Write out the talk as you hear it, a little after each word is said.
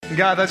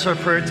God, that's our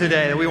prayer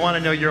today, that we want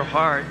to know your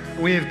heart.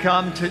 We have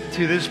come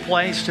to this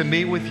place to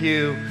meet with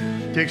you,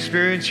 to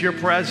experience your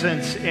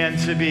presence, and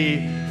to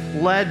be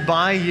led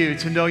by you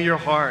to know your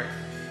heart,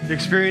 to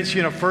experience you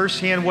in a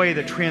firsthand way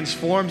that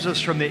transforms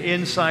us from the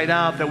inside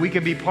out, that we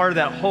can be part of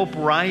that hope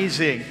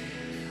rising,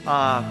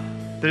 that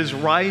is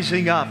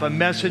rising up, a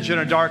message in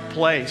a dark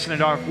place, in a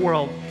dark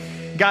world.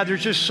 God,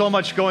 there's just so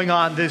much going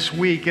on this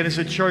week, and as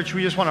a church,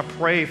 we just want to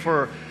pray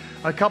for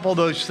a couple of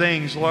those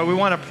things. Lord, we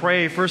want to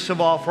pray, first of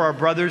all, for our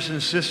brothers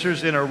and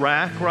sisters in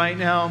Iraq right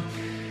now.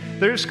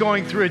 They're just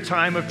going through a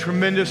time of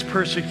tremendous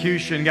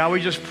persecution. God, we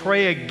just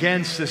pray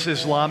against this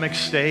Islamic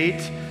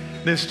State,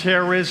 this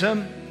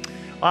terrorism.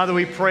 Father,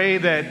 we pray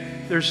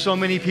that there's so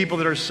many people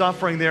that are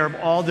suffering there of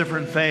all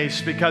different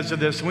faiths because of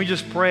this. And we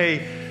just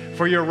pray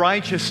for your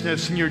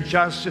righteousness and your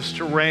justice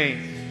to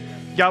reign.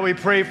 God, we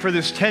pray for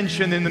this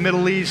tension in the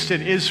Middle East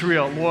and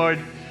Israel. Lord,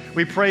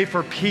 we pray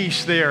for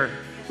peace there.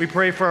 We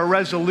pray for a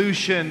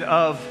resolution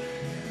of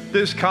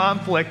this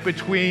conflict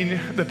between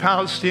the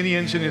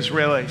Palestinians and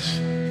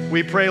Israelis.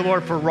 We pray,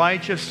 Lord, for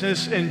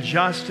righteousness and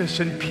justice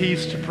and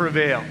peace to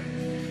prevail.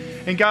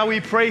 And God, we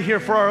pray here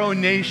for our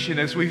own nation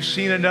as we've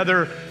seen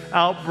another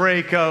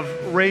outbreak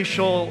of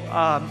racial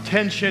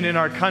tension in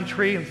our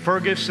country, in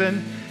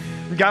Ferguson.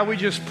 God, we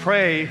just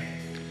pray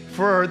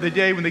for the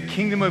day when the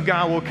kingdom of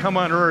God will come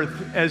on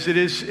earth as it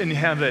is in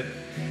heaven.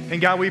 And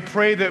God, we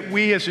pray that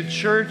we as a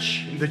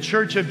church, the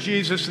Church of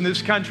Jesus in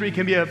this country,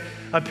 can be a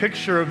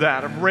picture of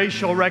that, of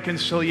racial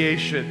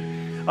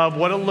reconciliation, of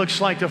what it looks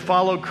like to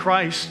follow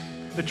Christ,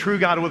 the true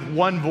God, with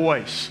one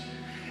voice.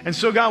 And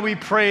so, God, we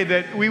pray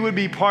that we would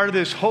be part of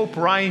this hope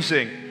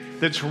rising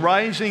that's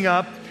rising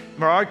up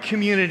in our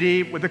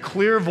community with a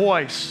clear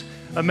voice,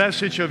 a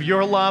message of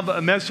your love,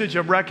 a message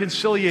of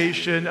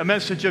reconciliation, a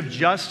message of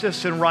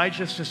justice and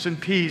righteousness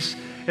and peace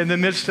in the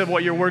midst of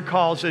what your word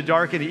calls a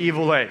dark and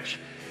evil age.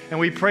 And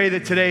we pray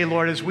that today,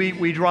 Lord, as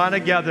we draw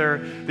together,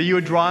 that you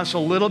would draw us a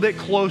little bit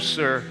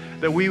closer,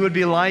 that we would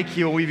be like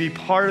you and we'd be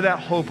part of that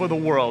hope of the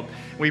world.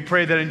 We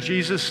pray that in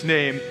Jesus'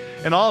 name.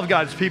 And all of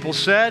God's people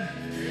said,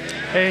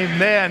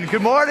 Amen.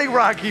 Good morning,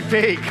 Rocky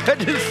Peak.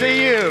 Good to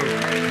see you.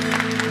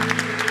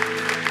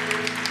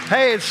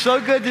 Hey, it's so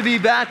good to be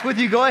back with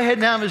you. Go ahead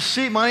and have a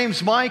seat. My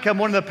name's Mike. I'm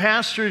one of the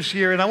pastors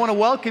here, and I want to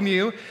welcome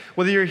you,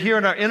 whether you're here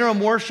in our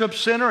interim worship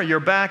center or you're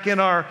back in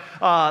our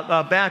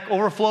back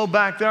overflow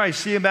back there, I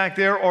see you back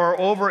there, or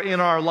over in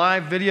our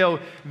live video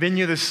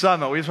venue, the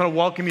Summit. We just want to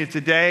welcome you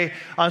today,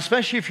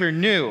 especially if you're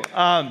new.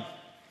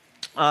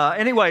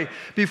 Anyway,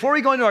 before we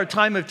go into our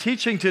time of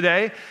teaching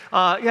today,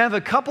 you have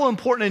a couple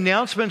important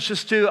announcements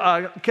just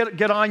to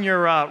get on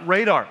your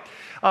radar.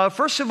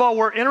 First of all,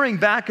 we're entering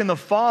back in the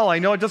fall. I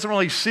know it doesn't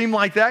really seem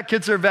like that.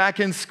 Kids are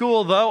back in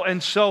school, though.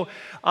 And so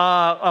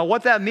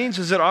what that means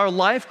is that our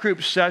life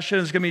group session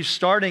is going to be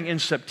starting in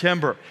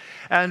September.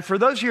 And for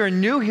those of you who are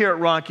new here at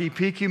Rocky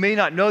Peak, you may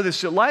not know this,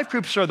 that life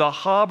groups are the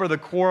hub or the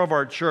core of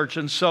our church.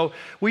 And so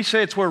we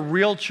say it's where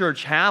real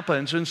church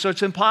happens. And so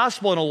it's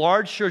impossible in a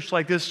large church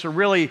like this to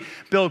really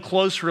build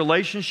close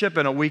relationship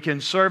in a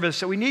weekend service.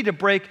 So we need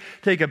to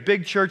take a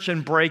big church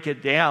and break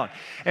it down.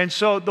 And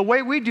so the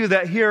way we do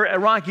that here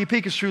at Rocky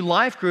Peak is through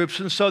life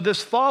groups. And so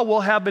this fall we'll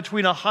have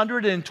between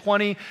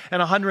 120 and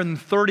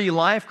 130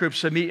 life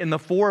groups that meet in the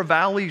 4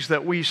 valleys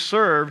that we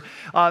serve,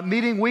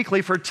 meeting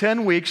weekly for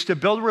 10 weeks to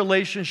build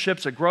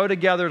relationships, to grow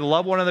together, to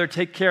love one another,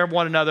 take care of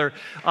one another,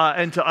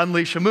 and to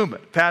unleash a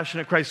movement,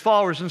 passionate Christ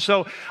followers. And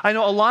so I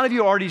know a lot of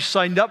you already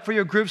signed up for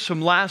your groups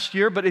from last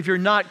year, but if you're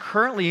not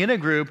currently in a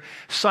group,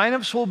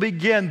 signups will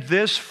begin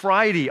this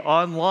Friday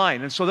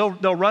online. And so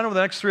they'll run over the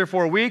next 3 or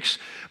 4 weeks,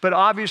 but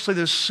obviously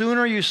the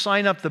sooner you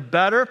sign up, the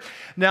better.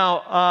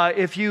 Now,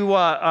 if you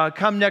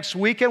come next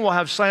weekend, we'll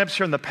have signups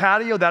here in the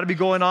patio. That'll be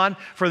going on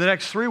for the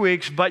next 3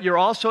 weeks, but you're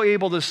also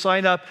able to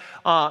sign up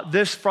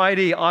this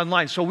Friday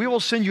online. So we will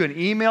send you an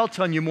email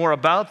telling you more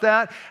about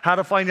that, how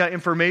to find out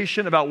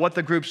information about what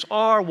the groups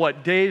are,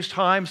 what days,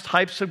 times,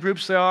 types of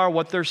groups they are,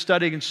 what they're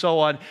studying, and so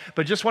on.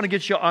 But just want to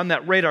get you on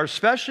that radar,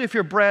 especially if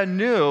you're brand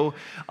new,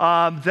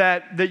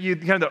 that you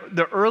kind of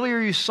the earlier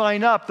you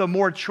sign up, the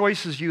more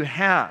choices you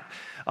have.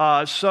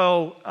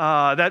 So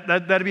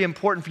that'd be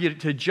important for you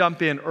to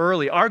jump in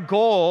early. Our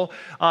goal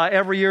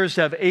every year is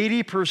to have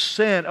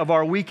 80% of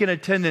our weekend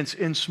attendance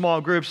in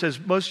small groups. As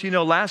most of you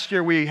know, last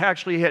year we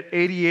actually hit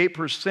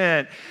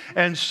 88%.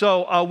 And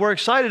so we're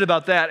excited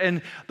about that.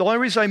 And the only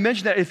reason I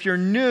mention that, if you're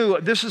new,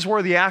 this is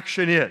where the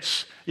action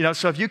is. You know,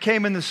 so if you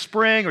came in the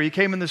spring or you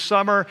came in the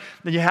summer,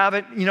 then you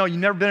haven't, you've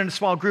never been in a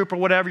small group or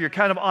whatever, you're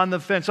kind of on the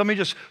fence. Let me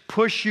just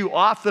push you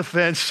off the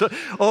fence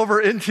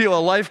over into a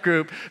life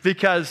group,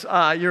 because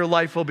your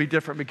life will be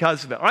different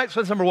because of it. All right, so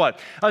that's number one.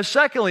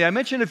 Secondly, I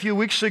mentioned a few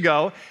weeks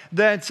ago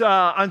that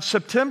on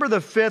September the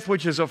 5th,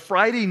 which is a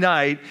Friday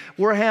night,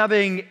 we're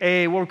having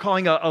what we're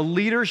calling a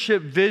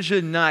leadership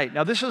vision night.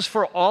 Now, this is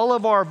for all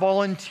of our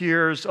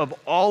volunteers of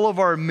all of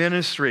our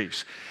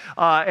ministries.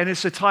 And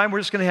it's a time we're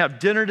just going to have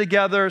dinner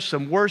together,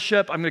 some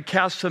worship. I'm going to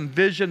cast some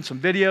vision, some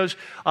videos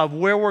of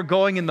where we're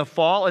going in the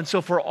fall. And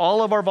so for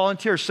all of our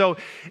volunteers, so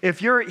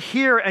if you're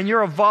here and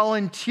you're a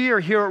volunteer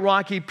here at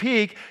Rocky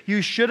Peak,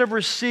 you should have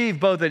received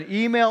both an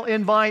email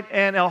invite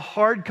and a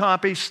hard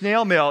copy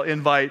snail mail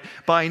invite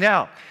by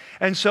now.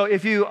 And so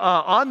if you,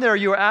 on there,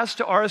 you are asked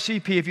to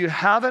RSVP. If you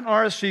haven't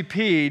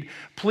RSVP'd,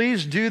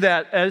 please do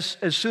that as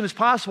soon as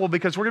possible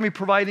because we're going to be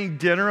providing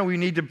dinner and we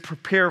need to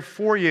prepare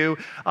for you.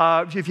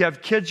 If you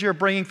have kids you're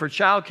bringing for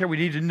childcare, we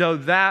need to know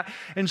that.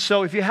 And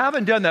so if you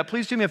haven't done that,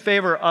 please do me a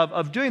favor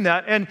of doing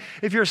that. And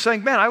if you're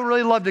saying, man, I would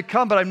really love to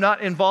come, but I'm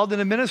not involved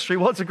in a ministry,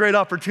 well, it's a great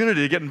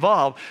opportunity to get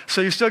involved.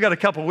 So you still got a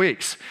couple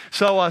weeks.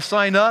 So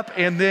sign up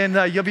and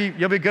then you'll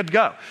be good to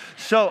go.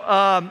 So,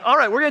 all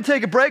right, we're going to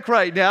take a break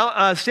right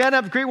now. Stand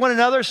up, greet one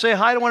another, say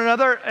hi to one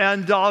another,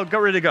 and I'll get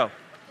ready to go.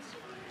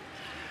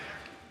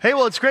 Hey,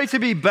 well, it's great to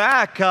be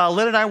back.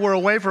 Lynn and I were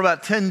away for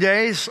about 10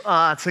 days,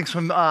 taking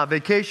some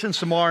vacation,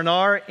 some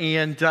R&R,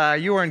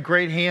 and you were in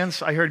great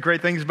hands. I heard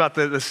great things about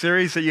the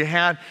series that you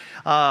had,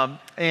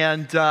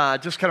 and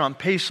just kind of on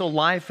pace of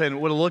life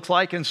and what it looked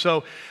like. And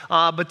so,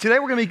 but today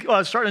we're going to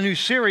be starting a new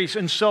series.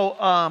 And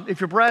so if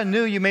you're brand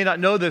new, you may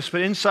not know this,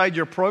 but inside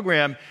your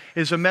program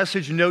is a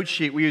message note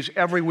sheet we use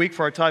every week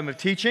for our time of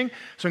teaching.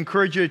 So I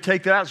encourage you to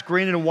take that. It's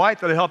green and white.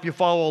 That'll help you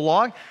follow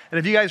along. And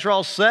if you guys are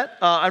all set,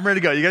 I'm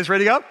ready to go. You guys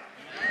ready to go?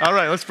 All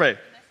right, let's pray.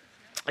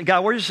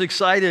 God, we're just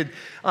excited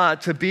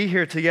to be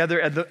here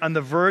together on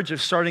the verge of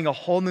starting a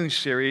whole new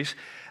series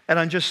and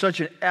on just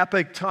such an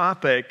epic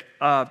topic,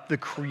 the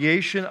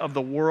creation of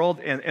the world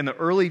and the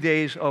early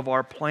days of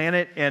our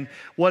planet and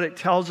what it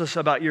tells us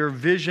about your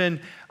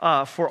vision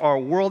for our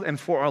world and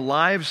for our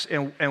lives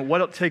and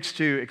what it takes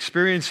to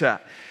experience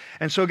that.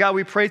 And so, God,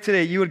 we pray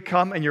today you would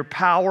come in your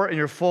power and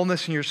your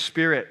fullness and your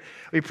spirit.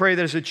 We pray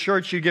that as a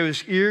church, you give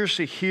us ears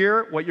to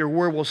hear what your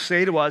word will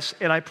say to us.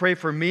 And I pray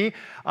for me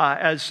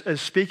as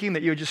speaking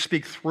that you would just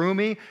speak through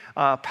me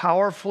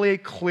powerfully,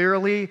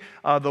 clearly,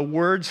 the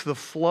words, the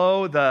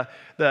flow, the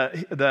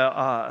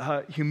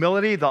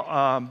humility,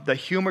 the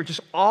humor,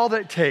 just all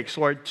that it takes,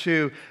 Lord,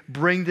 to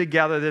bring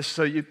together this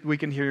so we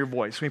can hear your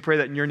voice. We pray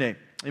that in your name.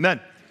 Amen.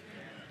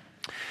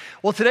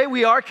 Well, today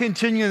we are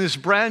continuing this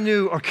brand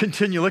new,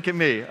 look at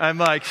me. I'm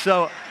like,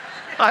 so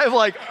I have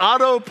like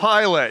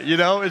autopilot, you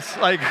know? It's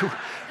like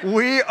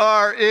we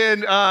are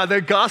in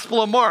the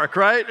Gospel of Mark,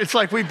 right? It's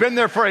like we've been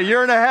there for a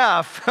year and a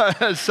half.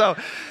 So,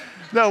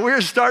 no, we're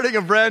starting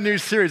a brand new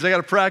series. I got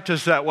to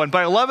practice that one.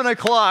 By 11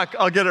 o'clock,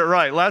 I'll get it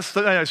right. Last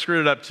night I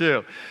screwed it up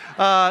too.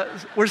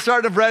 We're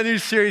starting a brand new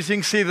series. You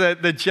can see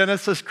the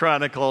Genesis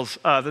Chronicles,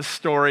 the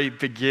story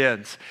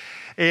begins.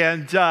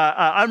 And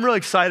I'm really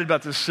excited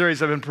about this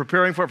series. I've been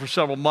preparing for it for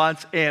several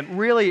months and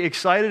really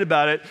excited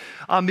about it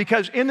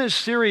because in this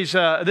series,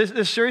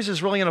 this series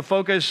is really going to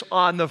focus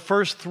on the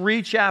first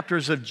 3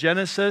 chapters of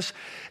Genesis.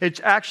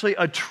 It's actually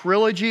a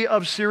trilogy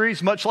of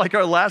series, much like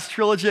our last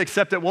trilogy,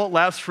 except it won't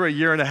last for a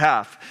year and a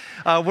half.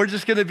 We're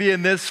just going to be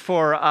in this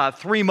for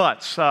 3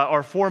 months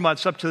or 4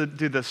 months up to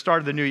the start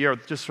of the new year,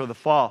 just for the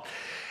fall.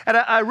 And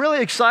I'm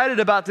really excited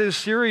about this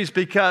series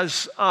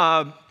because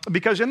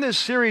in this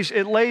series,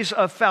 it lays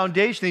a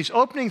foundation. These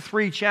opening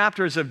 3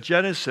 chapters of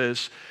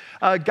Genesis,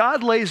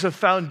 God lays a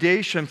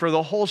foundation for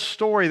the whole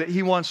story that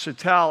he wants to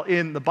tell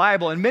in the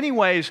Bible. In many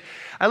ways,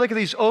 I look at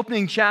these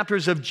opening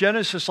chapters of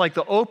Genesis like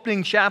the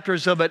opening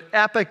chapters of an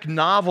epic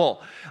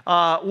novel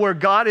where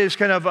God is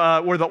kind of,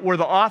 where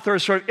the author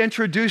is sort of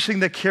introducing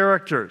the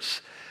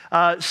characters,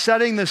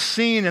 setting the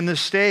scene and the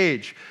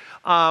stage.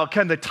 Kind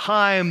of the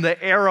time,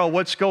 the era,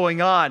 what's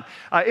going on,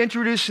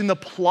 introducing the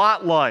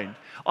plot line.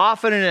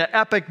 Often in an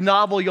epic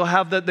novel, you'll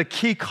have the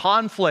key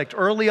conflict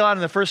early on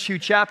in the first few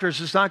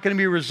chapters. It's not going to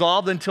be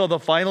resolved until the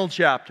final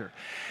chapter.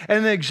 And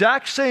in the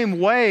exact same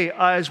way,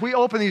 as we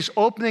open these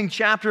opening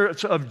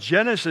chapters of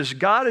Genesis,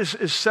 God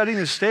is setting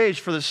the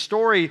stage for the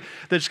story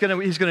he's going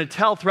to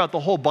tell throughout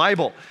the whole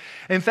Bible.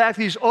 In fact,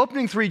 these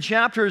opening 3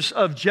 chapters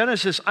of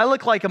Genesis, I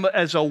look like them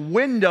as a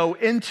window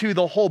into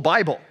the whole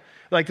Bible.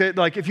 Like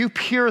if you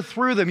peer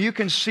through them, you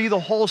can see the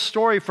whole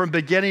story from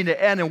beginning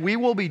to end, and we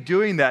will be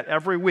doing that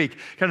every week.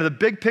 Kind of the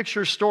big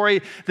picture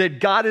story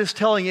that God is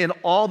telling in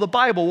all the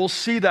Bible. We'll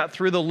see that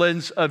through the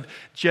lens of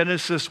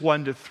Genesis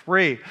 1 to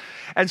 3.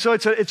 And so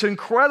it's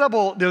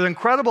incredible. They're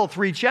incredible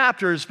 3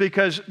 chapters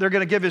because they're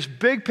going to give us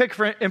big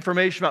picture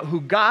information about who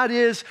God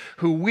is,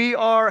 who we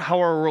are, how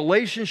our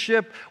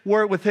relationship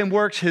with him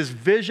works, his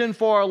vision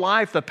for our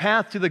life, the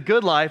path to the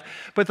good life.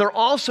 But they're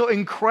also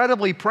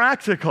incredibly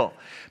practical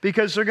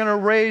because they're going to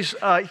raise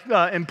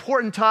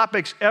important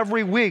topics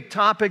every week,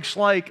 topics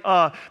like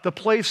the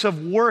place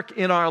of work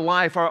in our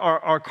life,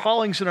 our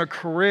callings in our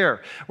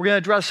career. We're going to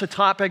address the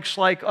topics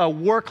like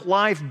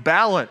work-life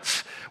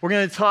balance. We're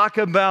going to talk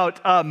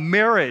about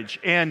marriage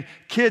and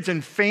kids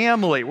and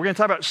family. We're going to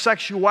talk about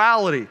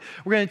sexuality.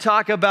 We're going to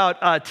talk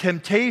about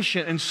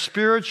temptation and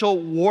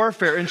spiritual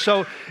warfare. And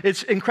so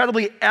it's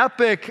incredibly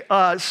epic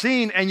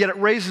scene, and yet it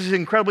raises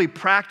incredibly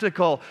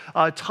practical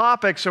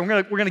topics. And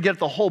we're going to get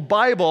the whole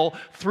Bible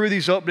through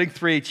these opening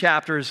 3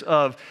 chapters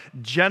of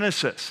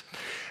Genesis.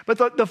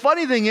 But the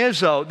funny thing is,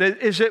 though,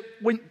 is that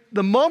when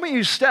the moment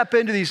you step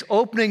into these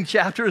opening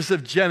chapters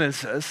of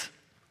Genesis,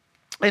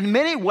 in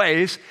many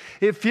ways,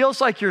 it feels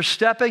like you're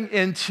stepping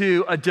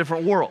into a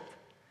different world.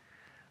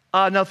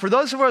 Now, for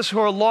those of us who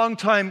are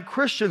longtime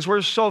Christians,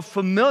 we're so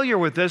familiar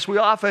with this, we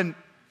often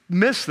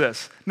miss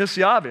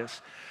the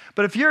obvious.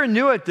 But if you're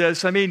new at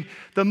this, I mean,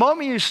 the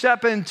moment you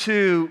step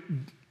into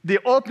the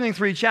opening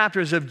 3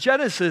 chapters of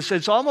Genesis,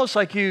 it's almost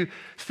like you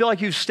feel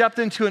like you've stepped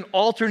into an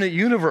alternate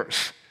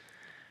universe,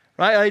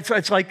 right?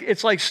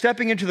 It's like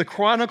stepping into the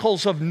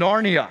Chronicles of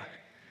Narnia,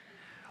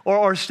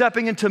 or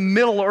stepping into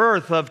Middle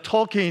Earth of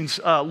Tolkien's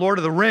Lord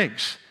of the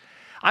Rings.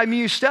 I mean,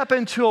 you step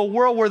into a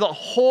world where the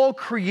whole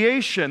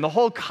creation, the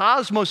whole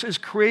cosmos is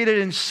created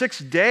in 6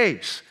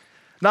 days,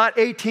 not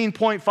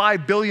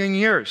 18.5 billion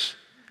years,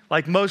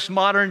 like most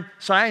modern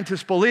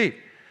scientists believe.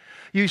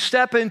 You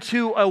step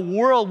into a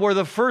world where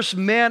the first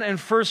man and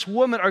first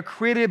woman are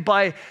created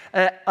by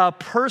a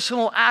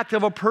personal act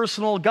of a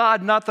personal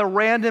God, not the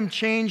random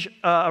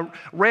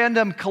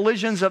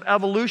collisions of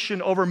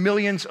evolution over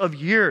millions of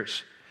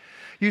years.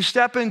 You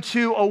step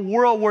into a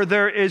world where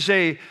there is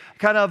a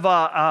kind of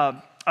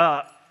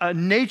a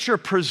nature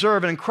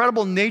preserve, an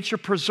incredible nature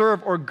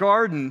preserve or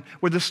garden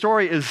where the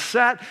story is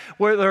set,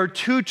 where there are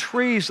 2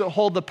 trees that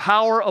hold the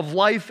power of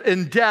life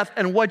and death,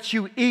 and what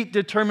you eat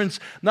determines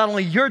not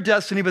only your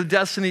destiny, but the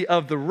destiny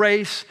of the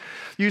race.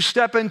 You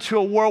step into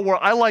a world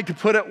where I like to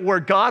put it, where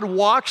God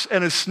walks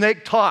and a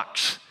snake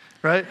talks,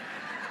 right?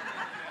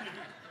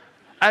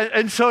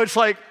 and so it's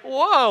like,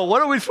 whoa,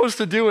 what are we supposed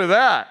to do with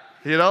that?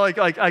 You know,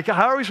 like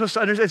how are we supposed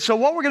to understand? So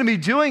what we're going to be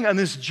doing on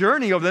this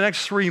journey over the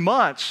next 3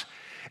 months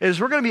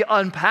is we're going to be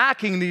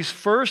unpacking these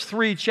first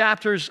 3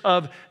 chapters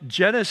of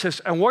Genesis,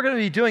 and we're going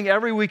to be doing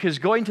every week is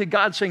going to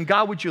God saying,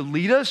 God, would you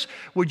lead us?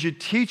 Would you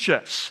teach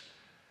us?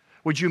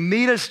 Would you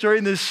meet us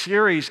during this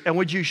series? And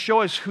would you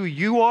show us who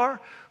you are,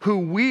 who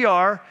we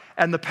are,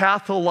 and the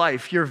path to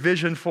life, your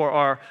vision for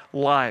our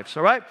lives,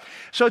 all right?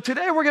 So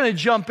today we're going to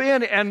jump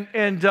in, and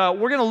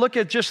we're going to look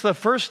at just the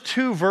first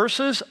 2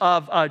 verses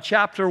of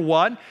chapter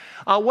 1.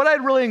 What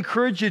I'd really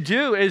encourage you to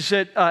do is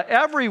that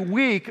every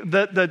week,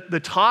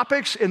 the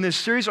topics in this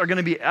series are going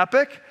to be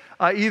epic,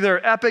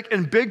 either epic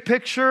in big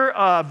picture,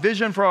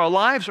 vision for our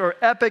lives, or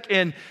epic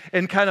in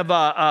kind of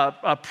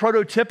a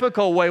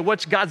prototypical way.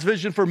 What's God's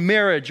vision for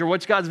marriage, or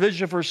what's God's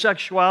vision for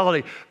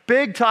sexuality?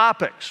 Big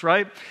topics,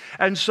 right?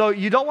 And so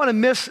you don't want to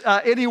miss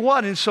any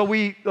one. And so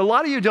a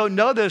lot of you don't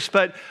know this,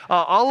 but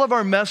all of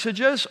our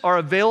messages are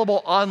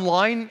available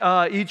online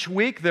each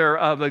week. They're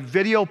a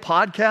video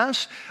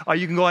podcast.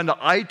 You can go onto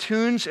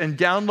iTunes and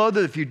download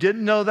it. If you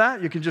didn't know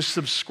that, you can just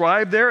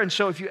subscribe there. And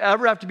so if you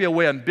ever have to be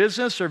away on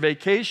business or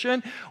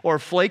vacation or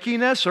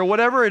flakiness or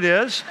whatever it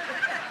is,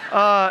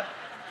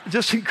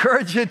 just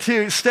encourage you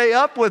to stay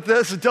up with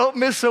this. Don't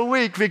miss a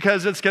week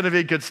because it's going to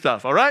be good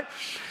stuff, all right?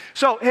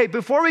 So, hey,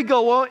 before we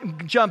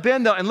jump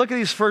in, though, and look at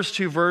these first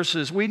 2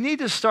 verses, we need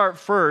to start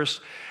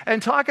first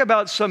and talk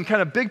about some kind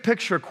of big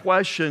picture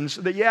questions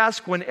that you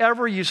ask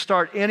whenever you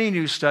start any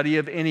new study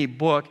of any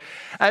book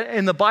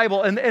in the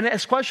Bible. And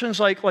it's questions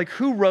like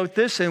who wrote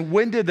this, and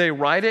when did they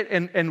write it,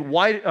 and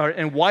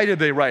why did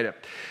they write it?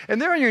 And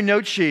there on your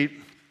note sheet,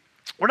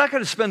 we're not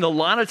going to spend a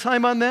lot of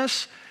time on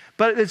this,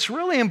 but it's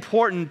really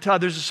important.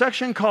 There's a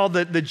section called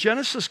the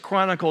Genesis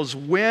Chronicles,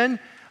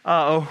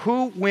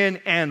 who,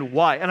 when, and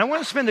why. And I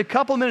want to spend a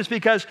couple minutes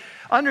because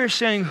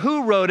understanding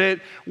who wrote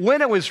it,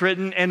 when it was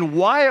written, and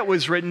why it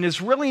was written is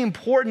really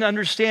important,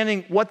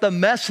 understanding what the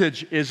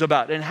message is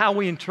about and how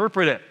we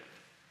interpret it,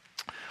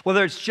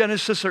 whether it's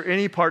Genesis or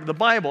any part of the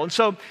Bible. And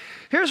so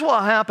here's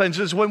what happens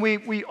is when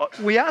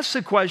we ask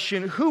the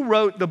question, who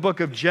wrote the book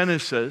of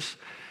Genesis,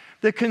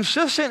 the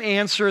consistent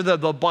answer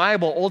that the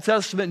Bible, Old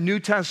Testament, New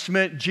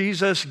Testament,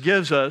 Jesus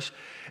gives us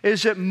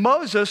is that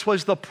Moses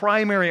was the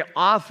primary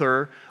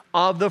author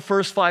of the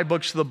first 5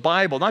 books of the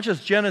Bible. Not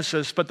just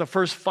Genesis, but the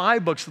first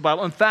 5 books of the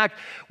Bible. In fact,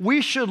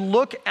 we should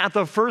look at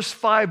the first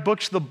 5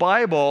 books of the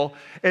Bible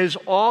as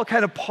all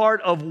kind of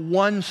part of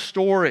one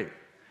story.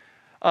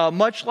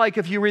 Much like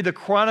if you read the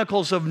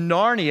Chronicles of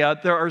Narnia,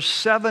 there are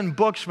 7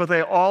 books, but they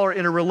all are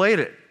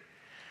interrelated.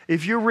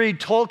 If you read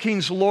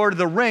Tolkien's Lord of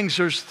the Rings,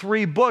 there's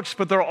 3 books,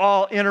 but they're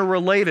all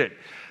interrelated.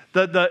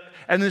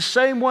 And the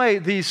same way,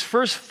 these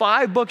first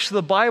 5 books of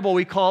the Bible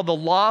we call the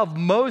Law of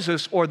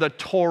Moses, or the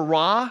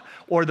Torah,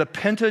 or the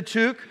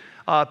Pentateuch.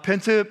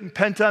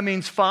 Penta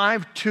means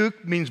 5, Tuch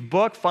means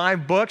book,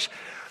 5 books.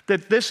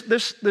 That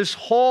this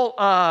whole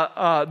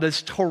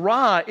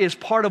Torah is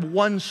part of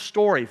one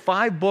story.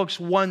 5 books,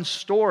 one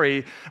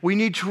story. We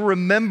need to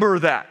remember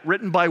that,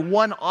 written by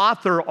one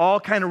author, all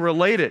kind of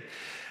related.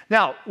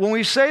 Now, when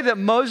we say that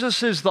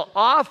Moses is the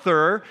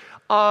author,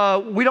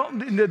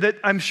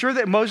 I'm sure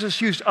that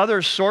Moses used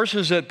other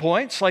sources at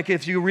points. Like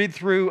if you read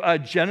through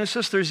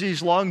Genesis, there's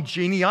these long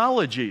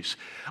genealogies.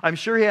 I'm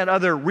sure he had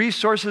other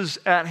resources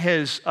at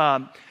his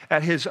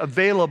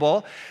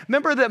available.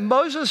 Remember that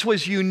Moses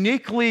was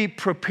uniquely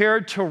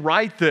prepared to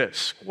write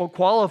this,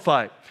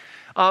 qualified.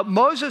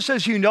 Moses,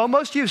 as you know,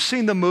 most of you have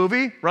seen the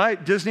movie,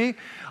 right? Disney,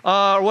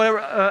 or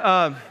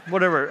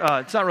whatever.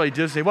 It's not really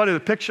Disney. What is the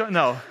picture?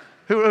 No.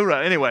 Who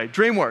anyway,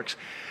 DreamWorks.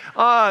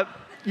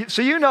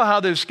 So you know how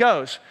this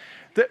goes.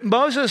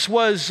 Moses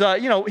was,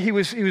 he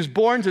was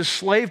born to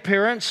slave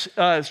parents,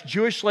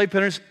 Jewish slave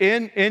parents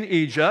in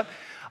Egypt.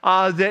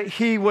 That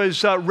he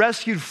was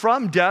rescued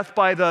from death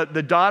by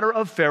the daughter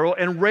of Pharaoh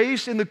and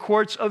raised in the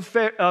courts of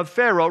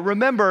Pharaoh.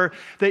 Remember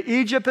that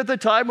Egypt at the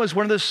time was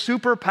one of the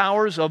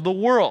superpowers of the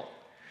world.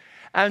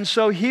 And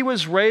so he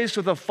was raised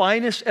with the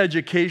finest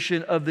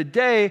education of the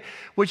day,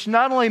 which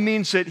not only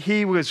means that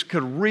he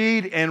could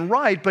read and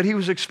write, but he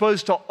was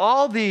exposed to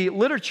all the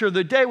literature of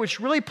the day,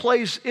 which really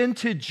plays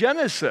into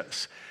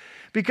Genesis.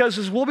 Because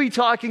as we'll be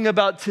talking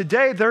about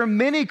today, there are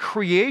many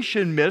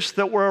creation myths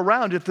that were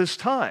around at this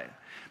time.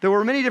 There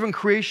were many different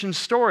creation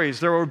stories.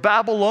 There were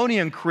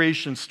Babylonian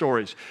creation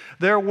stories.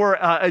 There were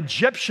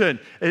Egyptian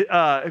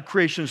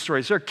creation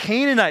stories. There were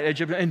Canaanite,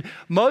 Egyptian. And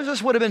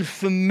Moses would have been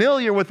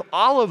familiar with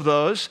all of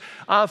those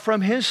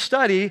from his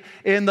study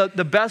in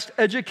the best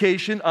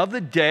education of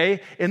the day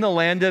in the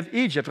land of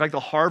Egypt, like the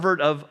Harvard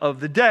of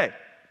the day.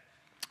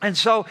 And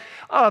so,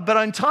 but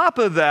on top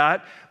of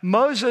that,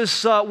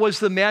 Moses was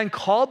the man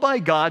called by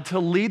God to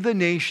lead the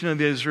nation of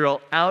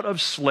Israel out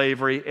of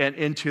slavery and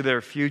into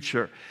their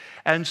future.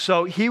 And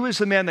so he was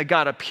the man that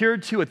God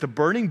appeared to at the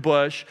burning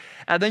bush.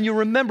 And then you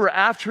remember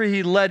after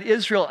he led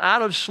Israel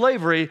out of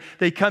slavery,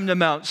 they come to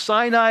Mount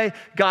Sinai.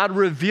 God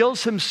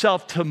reveals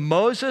himself to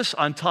Moses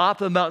on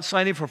top of Mount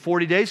Sinai for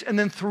 40 days. And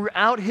then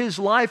throughout his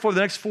life over the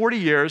next 40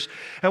 years,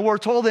 and we're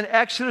told in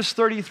Exodus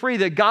 33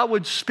 that God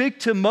would speak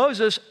to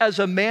Moses as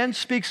a man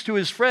speaks to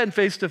his friend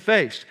face to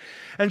face.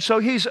 And so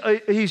he's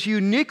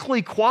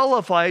uniquely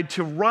qualified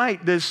to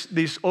write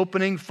these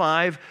opening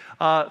five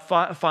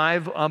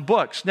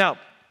books. Now,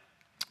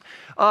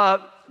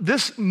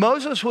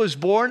 Moses was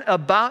born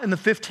about in the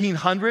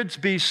 1500s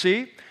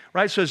BC,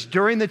 right? So it's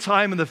during the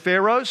time of the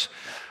pharaohs,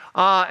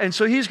 and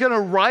so he's going to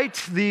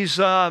write these.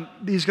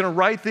 He's going to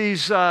write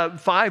these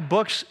 5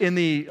 books in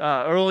the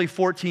early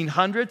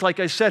 1400s.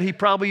 Like I said, he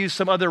probably used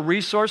some other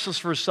resources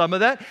for some of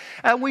that,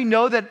 and we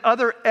know that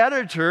other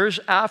editors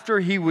after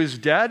he was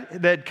dead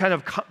that kind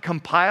of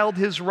compiled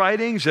his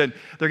writings, and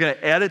they're going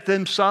to edit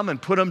them some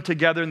and put them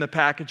together in the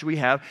package we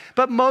have.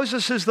 But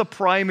Moses is the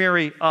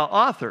primary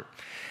author.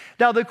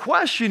 Now, the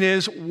question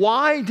is,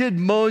 why did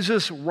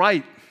Moses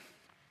write?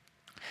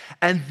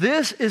 And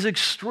this is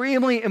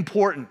extremely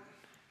important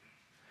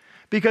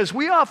because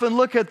we often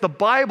look at the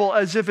Bible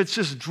as if it's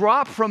just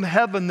dropped from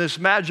heaven, this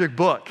magic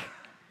book,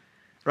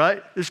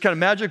 right? This kind of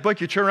magic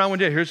book, you turn around one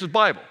day, here's the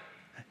Bible.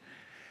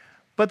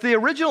 But the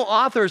original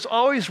authors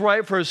always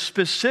write for a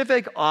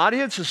specific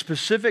audience, a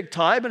specific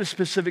time, and a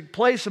specific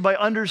place. And by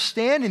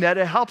understanding that,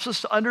 it helps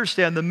us to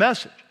understand the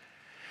message.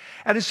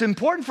 And it's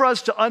important for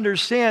us to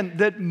understand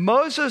that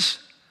Moses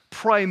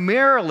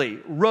primarily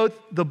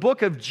wrote the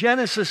book of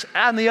Genesis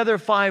and the other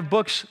 5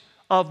 books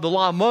of the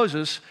law of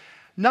Moses,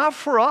 not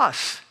for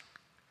us.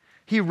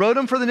 He wrote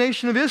them for the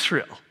nation of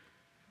Israel,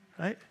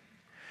 right?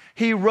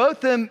 He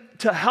wrote them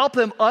to help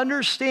them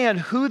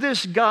understand who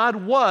this God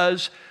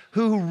was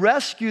who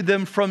rescued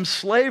them from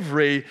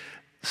slavery,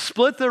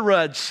 split the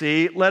Red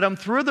Sea, led them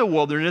through the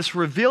wilderness,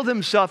 revealed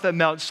himself at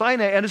Mount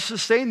Sinai, and has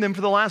sustained them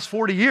for the last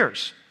 40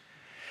 years.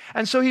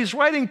 And so he's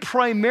writing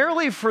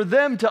primarily for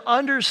them to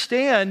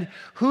understand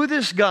who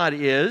this God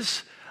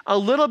is, a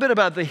little bit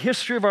about the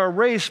history of our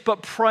race,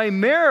 but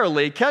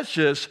primarily, catch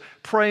this,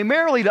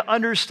 primarily to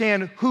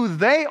understand who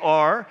they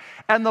are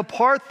and the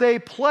part they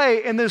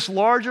play in this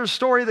larger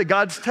story that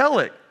God's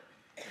telling.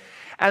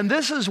 And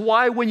this is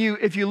why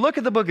if you look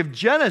at the book of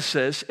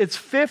Genesis, it's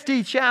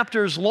 50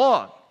 chapters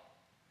long,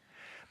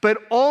 but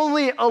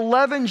only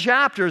 11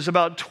 chapters,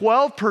 about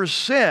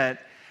 12%,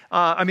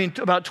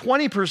 about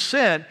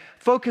 20%,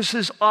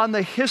 focuses on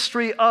the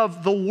history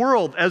of the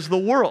world as the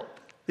world.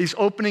 These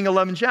opening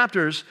 11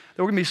 chapters,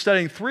 that we're going to be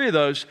studying 3 of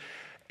those,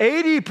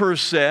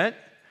 80%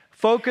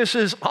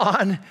 focuses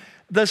on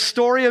the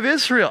story of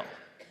Israel.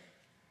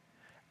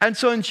 And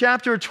so in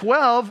chapter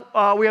 12,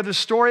 we have the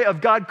story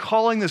of God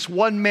calling this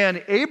one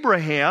man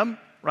Abraham,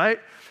 right?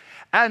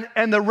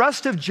 And the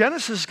rest of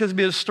Genesis is going to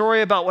be a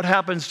story about what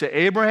happens to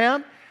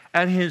Abraham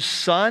and his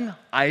son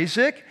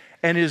Isaac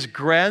and his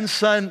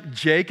grandson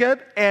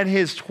Jacob and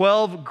his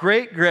 12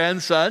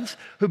 great-grandsons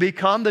who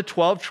become the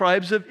 12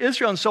 tribes of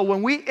Israel. And so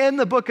when we end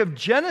the book of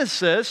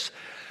Genesis,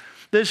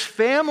 this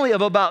family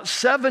of about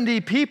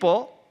 70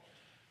 people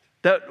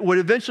that would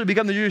eventually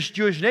become the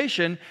Jewish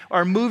nation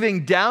are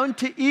moving down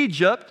to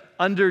Egypt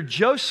under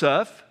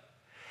Joseph,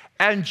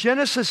 and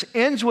Genesis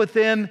ends with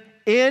them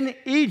in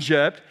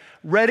Egypt,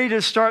 ready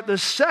to start the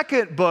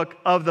second book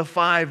of the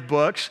 5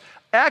 books,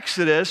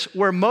 Exodus,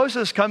 where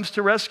Moses comes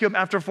to rescue him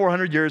after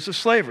 400 years of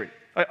slavery.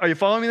 Are you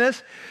following me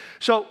this?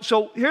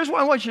 So here's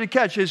what I want you to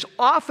catch is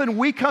often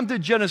we come to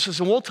Genesis,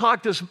 and we'll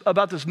talk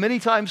about this many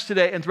times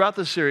today and throughout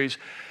the series.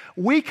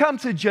 We come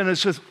to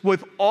Genesis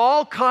with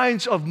all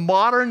kinds of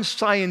modern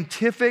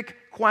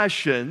scientific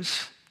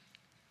questions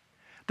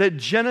that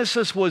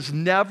Genesis was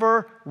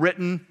never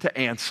written to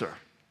answer.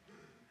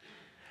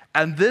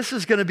 And this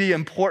is going to be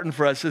important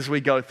for us as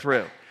we go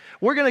through.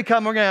 We're going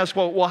to ask,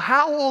 well,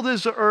 how old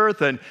is the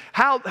earth? And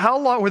how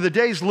long were the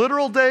days,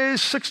 literal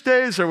days, 6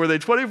 days, or were they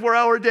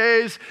 24-hour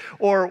days?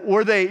 Or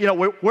were they,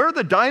 where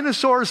the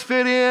dinosaurs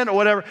fit in or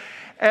whatever?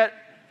 And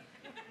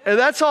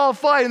that's all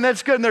fine, and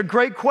that's good, and they're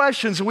great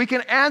questions. We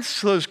can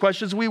answer those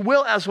questions. We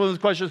will ask those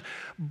questions.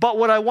 But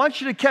what I want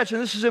you to catch,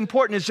 and this is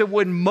important, is that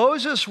when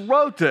Moses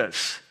wrote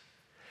this,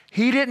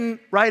 he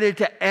didn't write it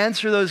to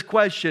answer those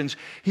questions.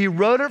 He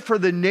wrote it for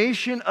the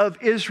nation of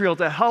Israel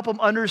to help them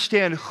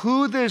understand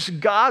who this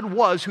God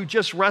was who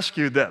just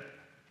rescued them.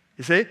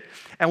 You see?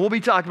 And we'll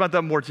be talking about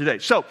that more today.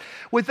 So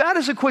with that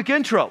as a quick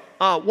intro,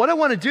 what I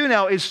want to do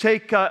now is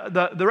take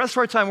the rest of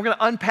our time. We're going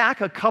to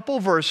unpack a couple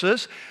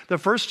verses. The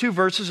first two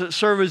verses that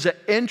serve as an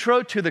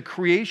intro to the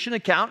creation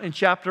account in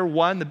chapter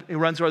 1. It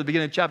runs right at the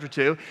beginning of chapter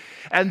 2.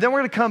 And then we're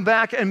going to come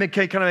back and make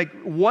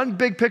one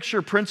big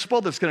picture principle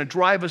that's going to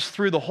drive us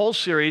through the whole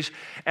series.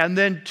 And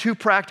then two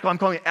practical, I'm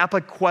calling it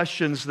epic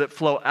questions that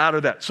flow out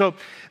of that. So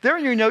there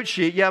in your note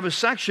sheet, you have a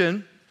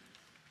section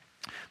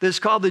that's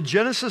called the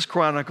Genesis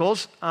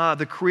Chronicles,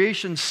 the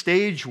creation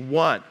stage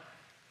 1.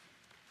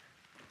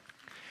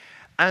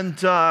 And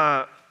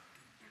we're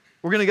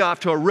going to go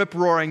off to a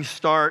rip-roaring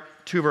start,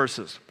 2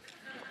 verses.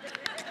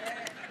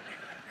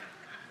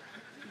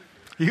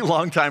 You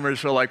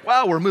long-timers are like,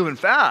 wow, we're moving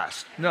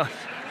fast. No.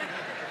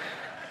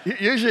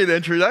 Usually the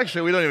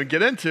introduction, we don't even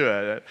get into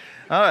it.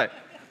 All right.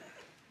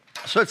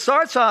 So it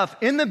starts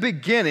off, in the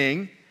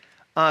beginning,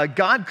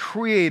 God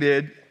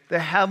created the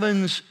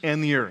heavens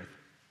and the earth.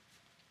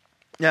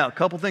 Now, a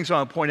couple things I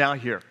want to point out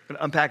here. I'm going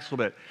to unpack this a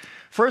little bit.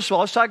 First of all,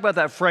 let's talk about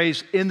that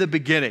phrase, in the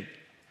beginning.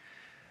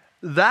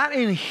 That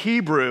in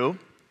Hebrew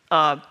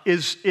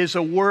is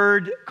a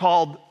word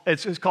called,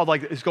 it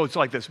goes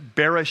like this,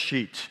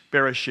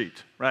 bereshit,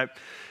 right?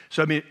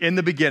 So, in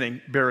the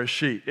beginning,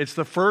 bereshit. It's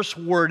the first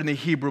word in the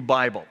Hebrew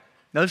Bible.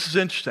 Now, this is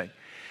interesting.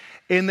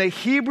 In the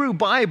Hebrew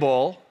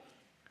Bible,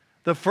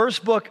 the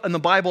first book in the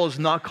Bible is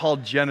not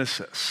called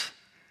Genesis.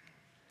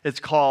 It's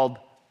called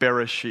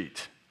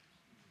Bereshit.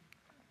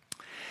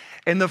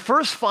 In the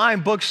first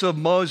 5 books of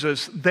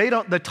Moses,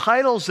 the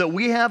titles that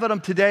we have in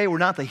them today were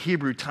not the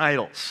Hebrew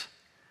titles.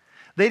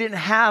 They didn't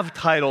have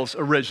titles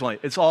originally.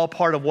 It's all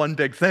part of one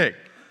big thing.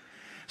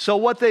 So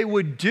what they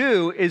would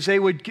do is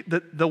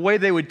the way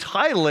they would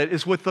title it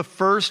is with the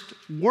first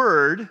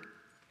word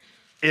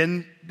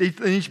in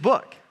each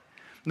book.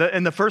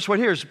 And the first one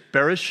here is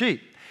Bereshit.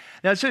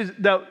 Now it says,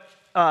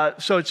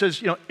 so it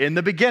says, in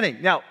the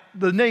beginning. Now,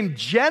 the name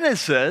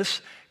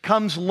Genesis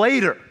comes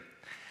later.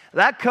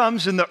 That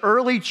comes in the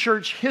early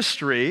church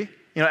history,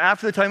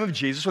 after the time of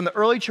Jesus, when the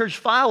early church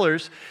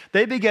fathers,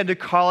 they began to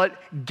call it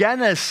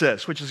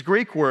Genesis, which is a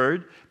Greek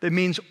word that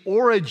means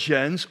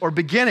origins or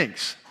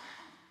beginnings.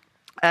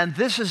 And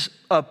this is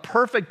a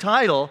perfect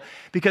title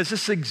because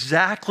this is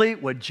exactly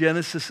what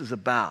Genesis is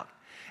about.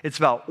 It's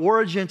about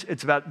origins,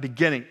 it's about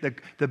beginning,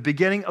 the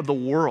beginning of the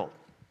world,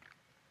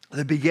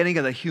 the beginning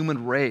of the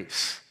human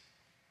race,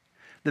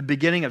 the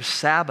beginning of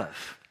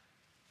Sabbath,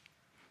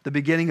 the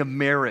beginning of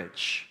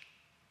marriage,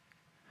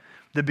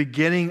 the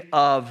beginning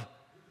of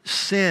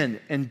sin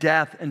and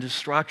death and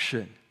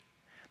destruction,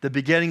 the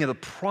beginning of the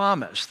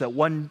promise that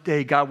one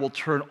day God will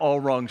turn all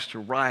wrongs to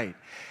right,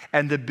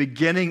 and the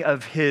beginning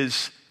of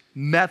his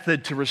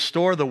method to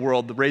restore the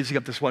world, the raising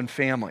up this one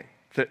family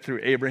through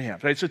Abraham.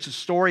 Right? So it's a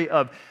story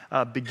of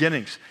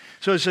beginnings.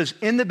 So it says,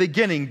 in the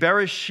beginning,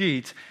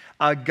 Bereshit,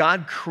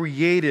 God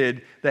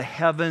created the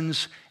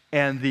heavens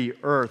and the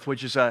earth,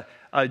 which is a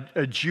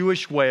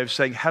Jewish way of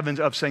saying heavens,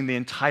 of saying the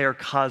entire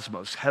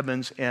cosmos,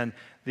 heavens and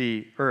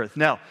the earth.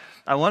 Now,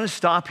 I want to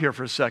stop here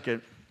for a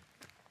second,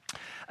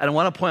 and I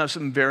want to point out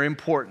something very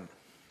important.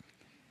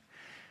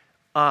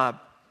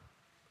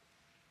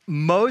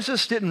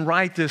 Moses didn't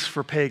write this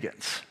for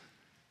pagans.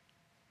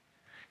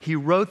 He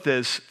wrote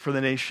this for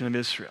the nation of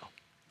Israel.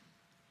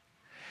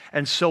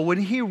 And so when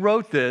he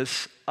wrote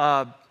this,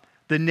 the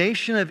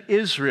nation of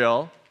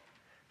Israel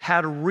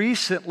had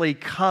recently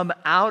come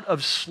out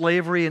of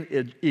slavery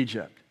in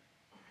Egypt.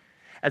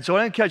 And so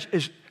what I catch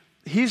is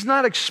he's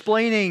not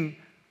explaining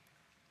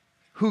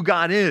who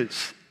God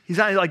is. He's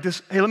not like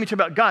this, hey, let me tell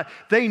you about God.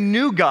 They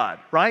knew God,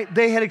 right?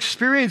 They had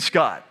experienced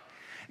God.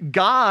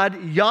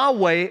 God,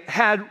 Yahweh,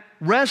 had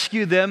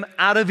rescued them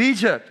out of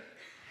Egypt.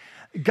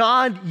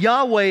 God,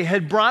 Yahweh,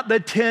 had brought the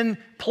 10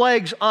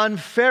 plagues on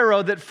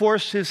Pharaoh that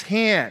forced his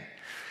hand.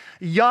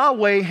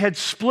 Yahweh had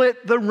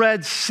split the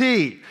Red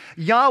Sea.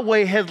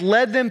 Yahweh had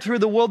led them through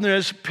the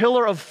wilderness,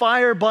 pillar of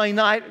fire by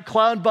night,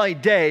 cloud by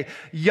day.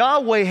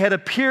 Yahweh had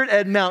appeared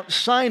at Mount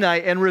Sinai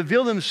and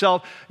revealed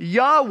himself.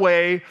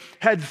 Yahweh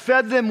had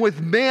fed them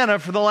with manna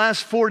for the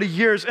last 40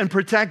 years and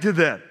protected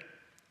them.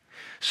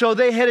 So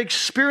they had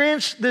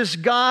experienced this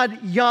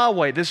God,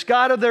 Yahweh, this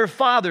God of their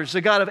fathers,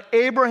 the God of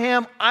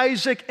Abraham,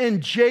 Isaac,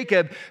 and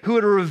Jacob, who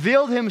had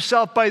revealed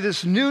himself by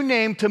this new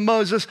name to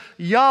Moses,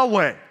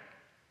 Yahweh.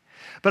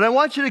 But I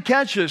want you to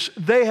catch this.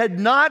 They had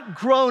not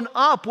grown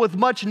up with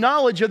much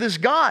knowledge of this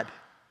God.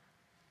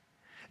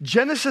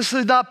 Genesis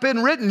had not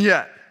been written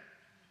yet.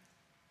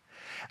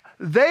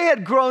 they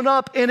had grown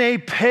up in a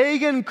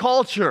pagan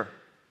culture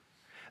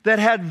that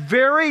had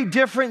very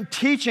different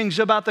teachings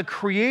about the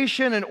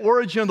creation and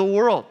origin of the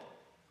world.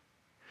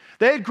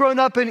 They had grown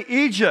up in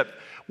Egypt,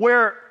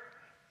 where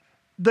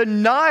the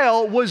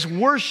Nile was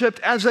worshiped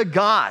as a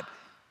god.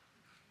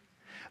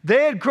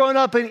 They had grown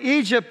up in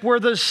Egypt, where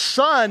the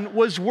sun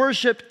was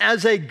worshiped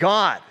as a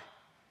god.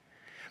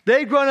 They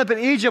had grown up in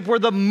Egypt, where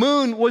the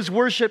moon was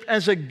worshiped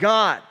as a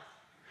god.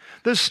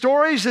 The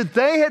stories that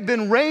they had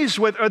been raised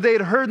with, or they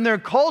had heard in their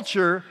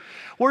culture,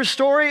 were a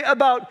story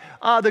about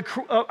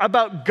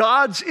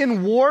gods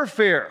in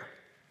warfare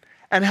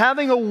and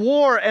having a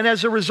war, and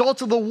as a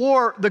result of the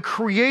war, the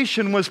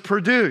creation was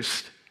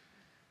produced.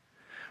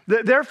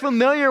 They're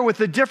familiar with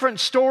the different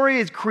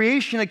stories,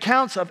 creation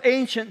accounts of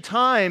ancient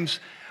times,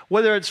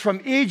 whether it's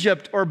from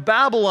Egypt or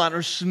Babylon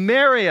or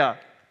Sumeria,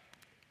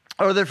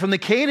 or they're from the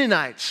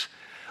Canaanites,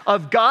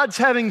 of gods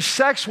having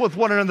sex with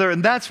one another,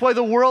 and that's why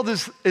the world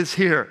is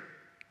here.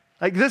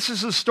 Like, this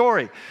is the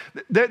story.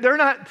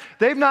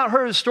 They've not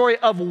heard a story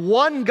of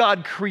one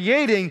God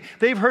creating.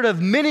 They've heard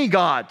of many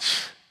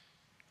gods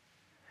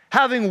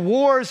having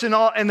wars and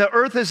all, and the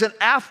earth is an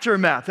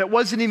aftermath. That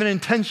wasn't even an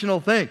intentional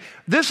thing.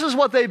 This is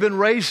what they've been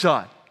raised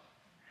on.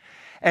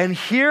 And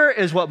here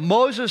is what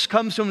Moses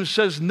comes to him and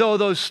says, no,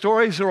 those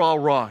stories are all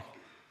wrong.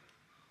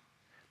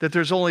 That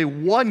there's only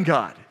one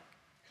God.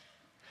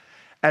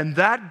 And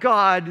that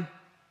God,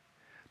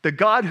 the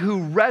God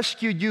who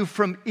rescued you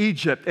from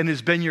Egypt and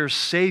has been your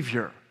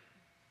Savior,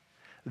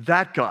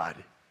 that God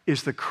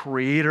is the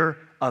creator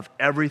of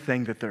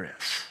everything that there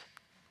is,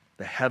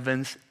 the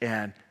heavens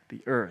and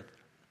the earth.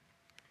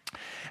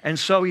 And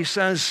so he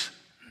says,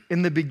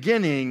 in the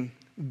beginning,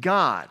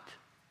 God,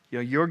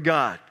 your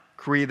God,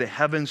 created the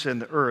heavens and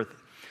the earth.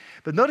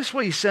 But notice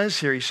what he says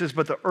here. He says,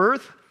 but the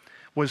earth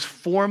was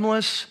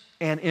formless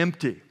and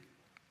empty.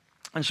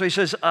 And so he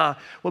says,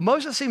 what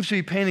Moses seems to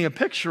be painting a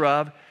picture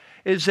of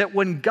is that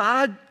when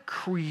God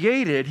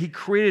created, he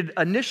created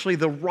initially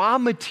the raw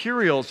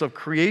materials of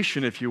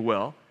creation, if you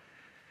will,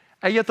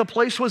 and yet the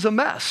place was a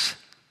mess.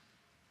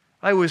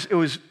 It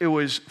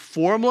was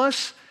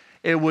formless,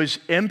 it was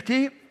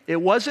empty,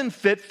 it wasn't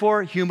fit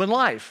for human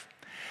life.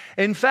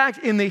 In fact,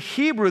 in the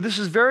Hebrew, this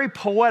is very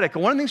poetic.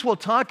 And one of the things we'll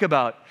talk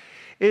about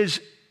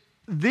is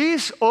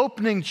these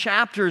opening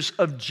chapters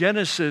of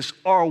Genesis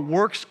are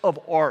works of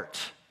art.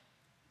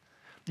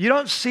 You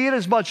don't see it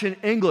as much in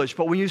English,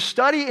 but when you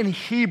study in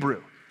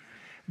Hebrew,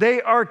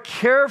 they are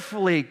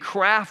carefully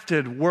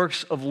crafted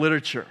works of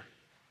literature.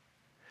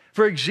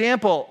 For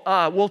example,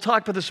 we'll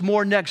talk about this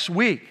more next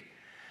week,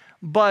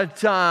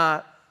 but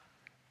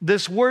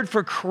this word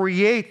for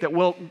create that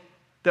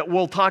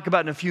we'll talk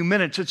about in a few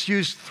minutes, it's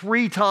used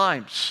 3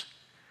 times.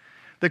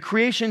 The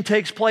creation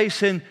takes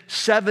place in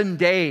 7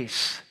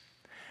 days.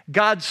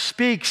 God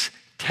speaks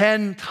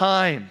 10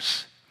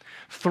 times.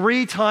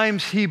 3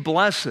 times he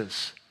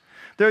blesses.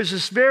 There's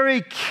this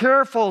very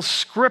careful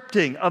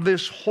scripting of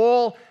this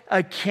whole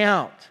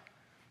account,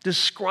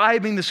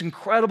 describing this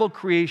incredible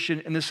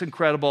creation and this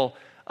incredible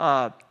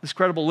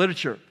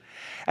literature.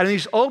 And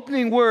these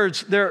opening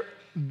words, there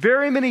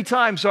very many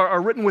times are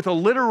written with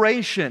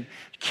alliteration,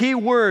 key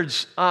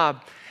words.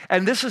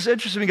 And this is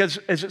interesting because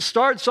as it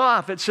starts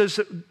off, it says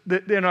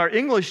that in our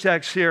English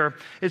text here,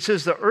 it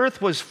says the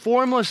earth was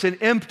formless and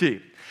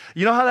empty.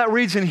 You know how that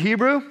reads in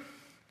Hebrew?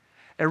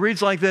 It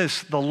reads like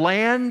this: the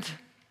land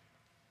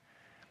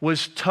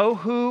was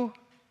tohu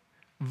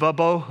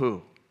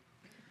vabohu.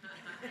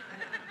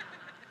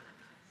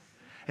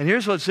 And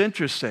here's what's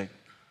interesting.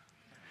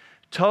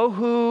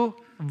 Tohu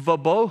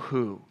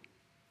vabohu,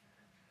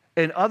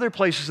 in other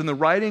places in the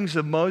writings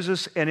of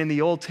Moses and in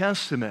the Old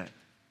Testament,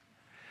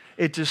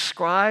 it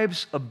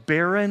describes a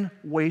barren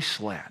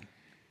wasteland,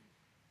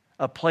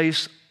 a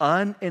place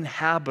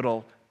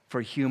uninhabitable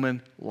for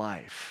human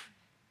life.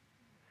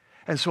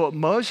 And so what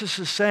Moses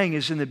is saying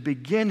is, in the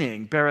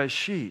beginning,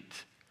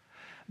 Bereshit,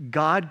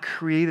 God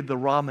created the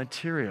raw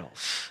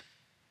materials,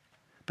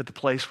 but the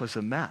place was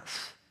a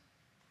mess.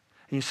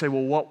 And you say,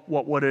 well,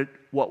 what would it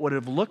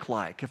have looked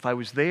like if I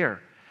was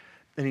there?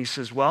 And he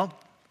says,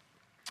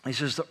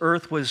 the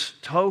earth was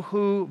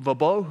tohu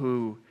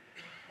vabohu,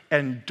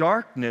 and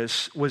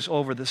darkness was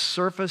over the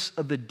surface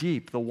of the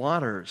deep, the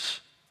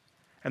waters.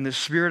 And the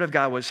Spirit of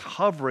God was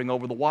hovering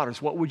over the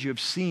waters. What would you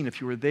have seen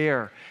if you were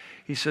there?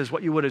 He says,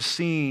 what you would have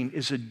seen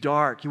is you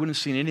wouldn't have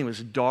seen anything. It was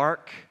a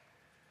dark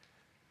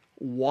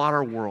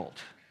water world.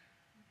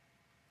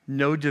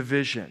 No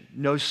division,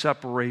 no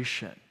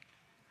separation,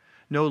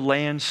 no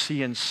land,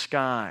 sea, and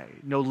sky,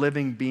 no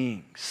living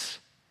beings.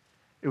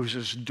 It was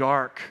this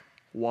dark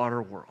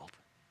water world.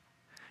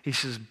 He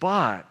says,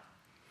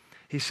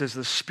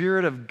 the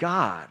Spirit of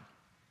God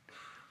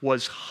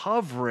was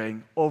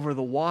hovering over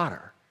the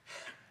water.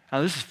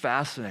 Now, this is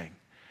fascinating.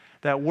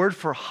 That word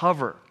for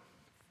hover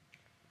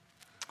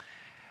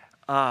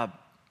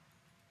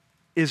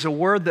is a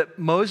word that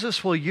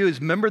Moses will use.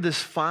 Remember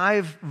this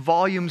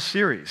 5-volume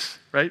series,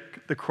 right?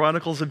 The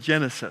Chronicles of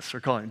Genesis,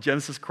 we're calling it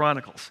Genesis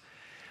Chronicles.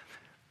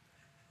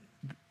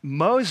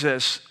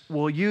 Moses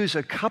will use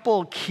a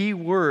couple key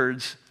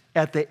words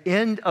at the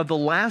end of the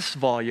last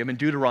volume in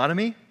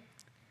Deuteronomy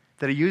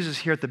that he uses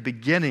here at the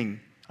beginning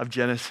of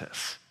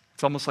Genesis.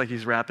 It's almost like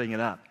he's wrapping it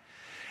up.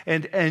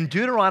 And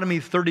Deuteronomy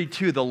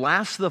 32, the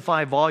last of the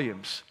 5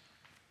 volumes,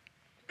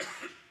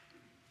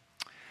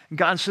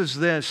 God says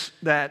this,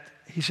 that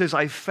he says,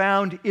 I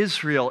found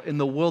Israel in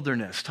the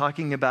wilderness,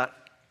 talking about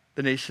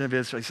the nation of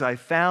Israel. He said, I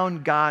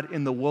found God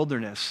in the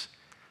wilderness.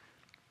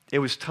 It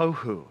was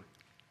tohu,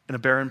 in a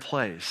barren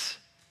place.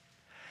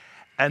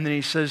 And then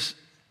he says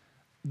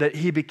that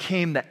he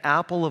became the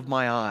apple of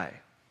my eye.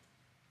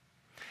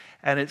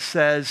 And it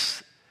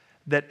says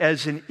that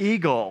as an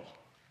eagle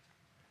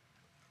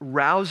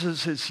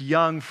rouses its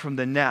young from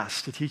the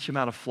nest to teach them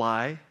how to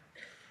fly,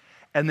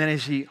 and then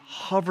as he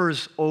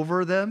hovers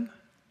over them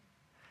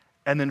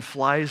and then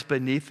flies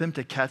beneath them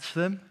to catch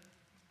them,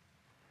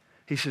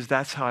 he says,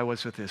 that's how I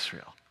was with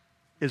Israel.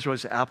 Israel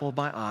was the apple of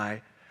my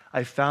eye.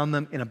 I found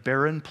them in a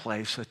barren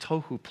place, a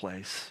tohu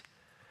place,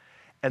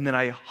 and then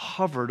I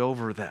hovered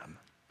over them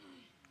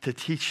to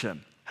teach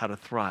them how to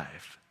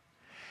thrive.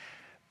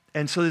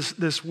 And so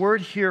this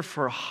word here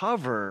for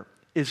hover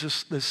is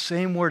just the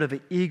same word of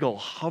an eagle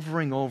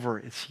hovering over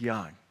its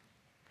young.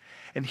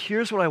 And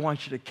here's what I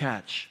want you to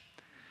catch.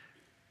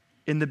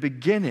 In the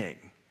beginning,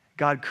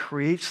 God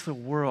creates the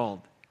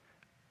world,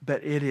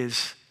 but it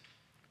is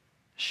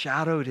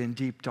shadowed in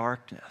deep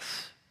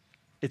darkness.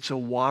 It's a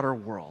water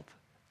world,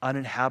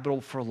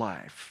 uninhabitable for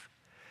life.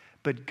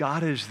 But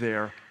God is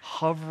there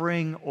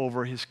hovering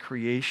over his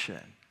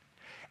creation,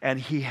 and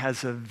he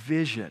has a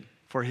vision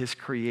for his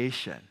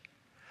creation.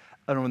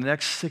 And over the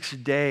next 6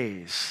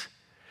 days,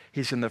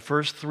 he's in the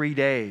first 3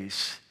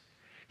 days,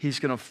 he's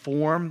going to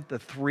form the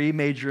 3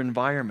 major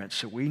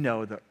environments that we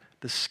know,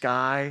 the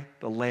sky,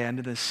 the land,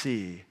 and the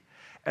sea.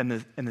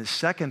 And in the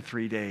second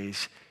 3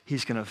 days,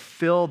 he's going to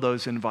fill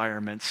those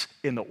environments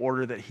in the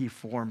order that he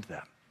formed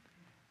them.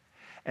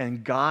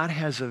 And God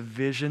has a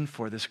vision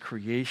for this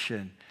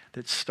creation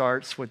that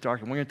starts with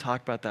dark. And we're going to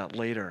talk about that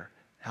later,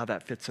 how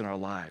that fits in our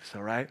lives,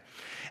 all right?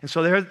 And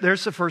so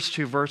there's the first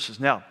 2 verses.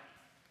 Now,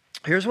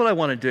 here's what I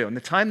want to do. In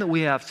the time that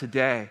we have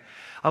today,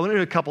 I want to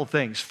do a couple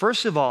things.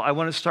 First of all, I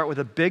want to start with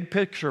a big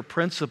picture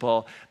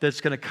principle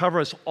that's going to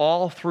cover us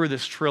all through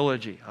this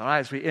trilogy. All right,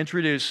 as we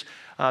introduce,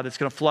 that's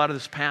going to flow out of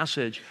this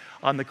passage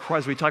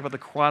as we talk about the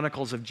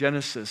Chronicles of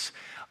Genesis.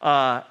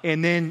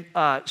 And then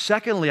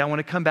secondly, I want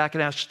to come back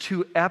and ask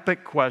 2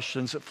 epic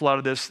questions that flow out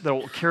of this that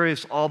will carry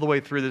us all the way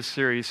through this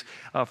series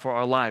for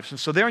our lives. And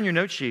so there on your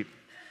note sheet,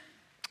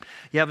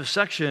 you have a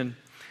section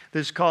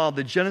that's called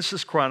the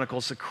Genesis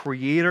Chronicles, the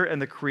Creator and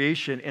the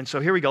Creation. And so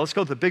here we go. Let's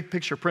go with the big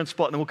picture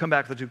principle, and then we'll come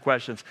back to the 2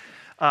 questions.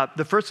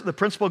 The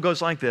principle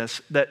goes like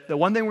this, that the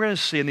one thing we're going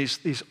to see in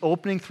these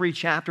opening 3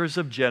 chapters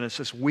of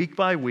Genesis, week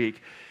by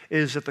week,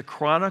 is that the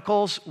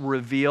Chronicles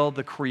reveal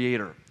the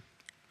Creator.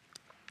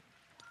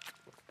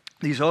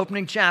 These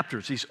opening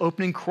chapters, these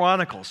opening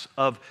chronicles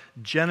of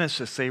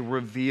Genesis, they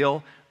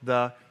reveal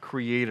the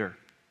Creator.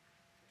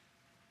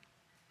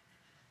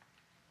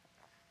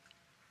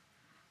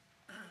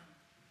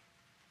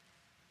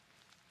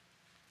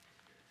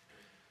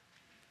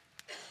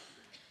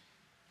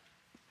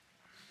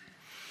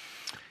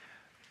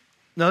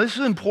 Now, this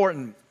is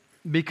important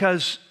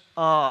because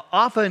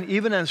often,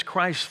 even as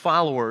Christ's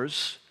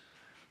followers,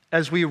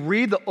 as we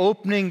read the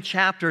opening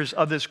chapters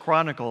of this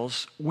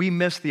Chronicles, we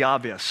miss the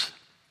obvious.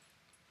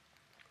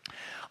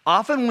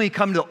 Often when we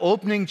come to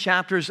opening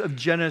chapters of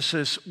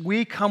Genesis,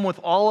 we come with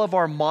all of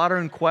our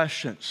modern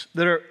questions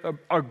that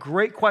are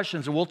great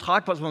questions, and we'll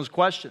talk about some of those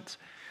questions.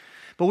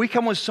 But we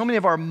come with so many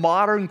of our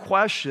modern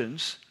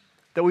questions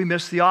that we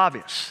miss the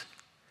obvious.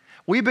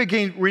 We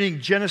begin reading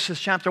Genesis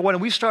chapter 1,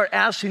 and we start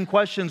asking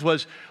questions,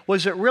 was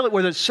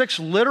it 6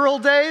 literal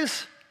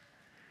days?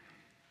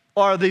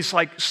 Or are these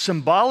like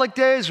symbolic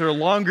days or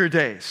longer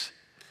days?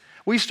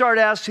 We start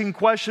asking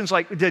questions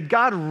like, did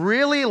God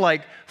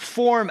really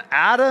form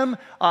Adam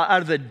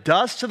out of the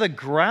dust of the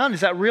ground?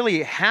 Does that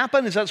really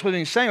happen? Is that what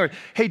he's saying? Or,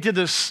 hey, did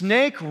the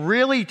snake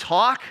really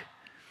talk?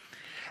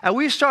 And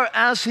we start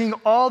asking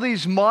all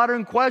these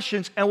modern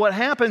questions, and what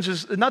happens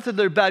is, not that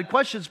they're bad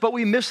questions, but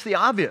we miss the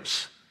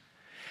obvious.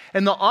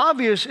 And the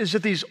obvious is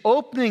that these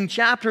opening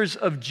chapters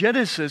of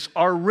Genesis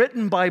are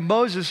written by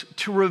Moses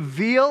to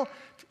reveal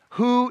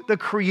who the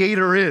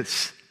Creator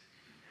is.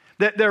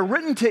 That they're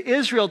written to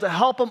Israel to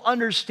help them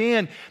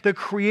understand the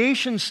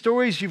creation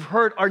stories you've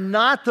heard are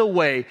not the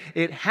way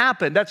it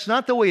happened. That's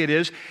not the way it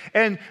is.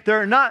 And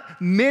there are not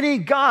many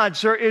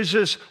gods. There is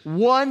this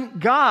one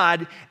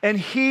God, and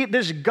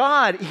this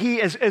God,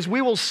 as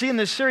we will see in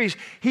this series,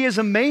 he is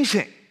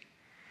amazing.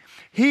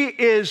 He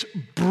is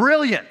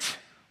brilliant.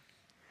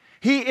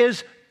 He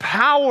is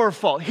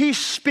powerful. He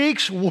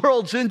speaks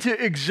worlds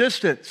into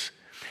existence.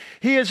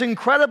 He is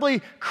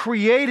incredibly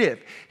creative.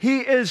 He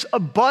is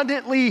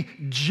abundantly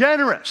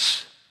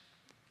generous.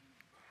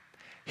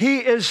 He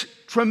is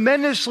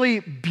tremendously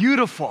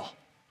beautiful.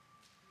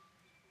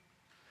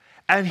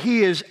 And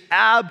he is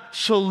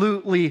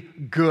absolutely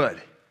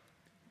good.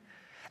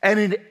 And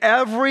in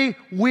every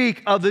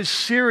week of this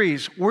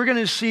series, we're going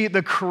to see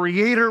the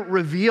Creator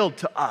revealed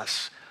to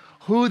us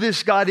who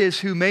this God is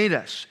who made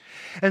us.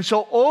 And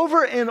so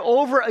over and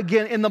over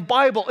again in the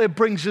Bible, it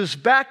brings us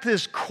back to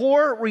this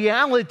core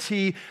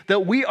reality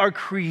that we are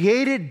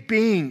created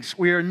beings.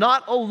 We are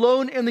not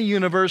alone in the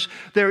universe.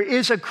 There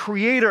is a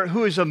creator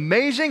who is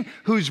amazing,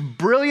 who's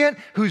brilliant,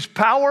 who's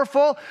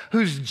powerful,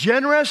 who's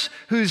generous,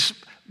 who's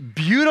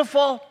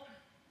beautiful,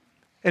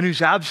 and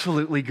who's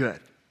absolutely good.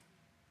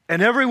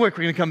 And every week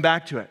we're going to come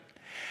back to it.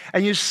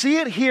 And you see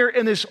it here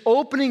in this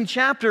opening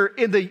chapter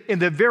in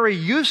the very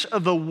use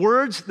of the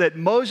words that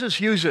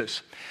Moses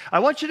uses. I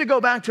want you to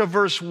go back to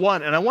verse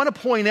 1, and I want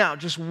to point out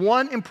just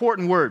one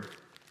important word.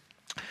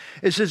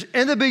 It says,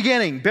 in the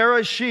beginning,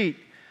 Bereshit,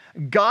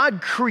 God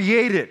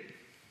created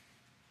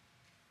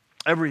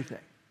everything.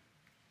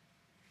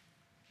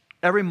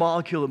 Every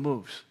molecule that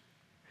moves.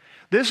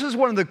 This is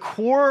one of the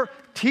core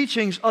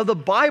teachings of the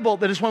Bible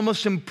that is one of the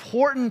most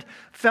important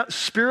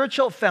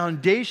spiritual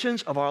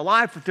foundations of our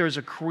life, that there is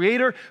a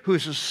creator who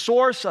is the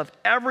source of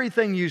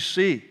everything you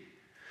see.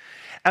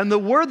 And the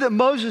word that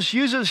Moses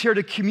uses here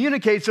to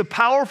communicate is a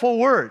powerful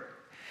word.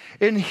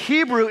 In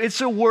Hebrew, it's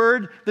a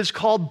word that's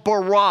called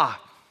bara.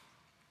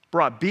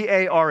 Bara,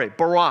 B-A-R-A,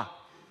 bara.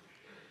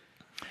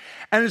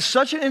 And it's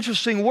such an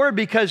interesting word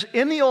because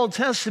in the Old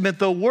Testament,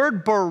 the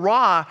word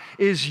bara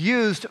is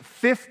used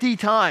 50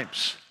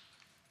 times.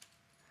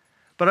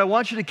 But I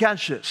want you to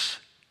catch this.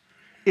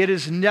 It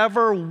is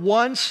never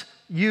once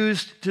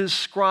used to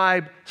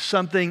describe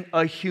something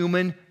a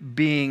human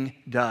being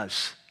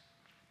does.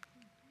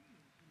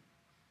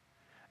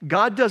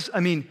 God does,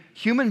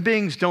 human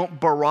beings don't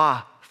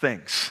bara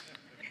things.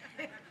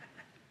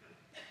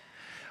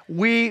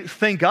 We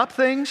think up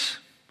things.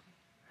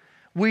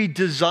 We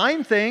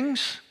design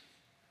things.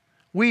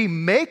 We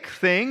make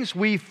things.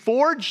 We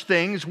forge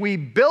things. We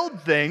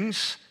build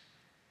things.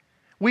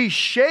 We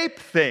shape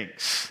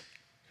things.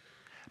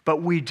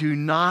 But we do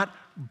not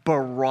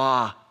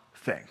bara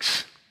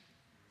things.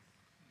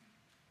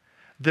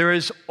 There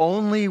is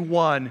only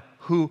one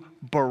who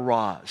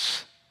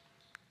baras.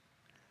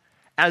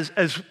 As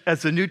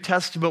the New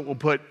Testament will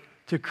put,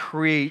 to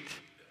create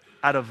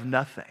out of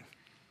nothing.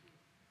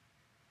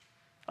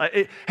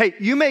 Hey,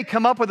 you may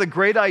come up with a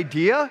great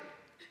idea,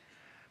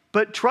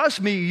 but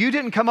trust me, you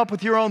didn't come up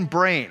with your own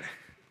brain.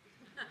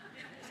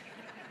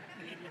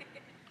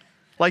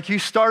 Like you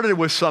started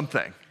with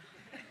something.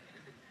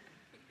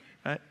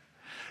 Right?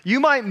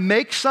 You might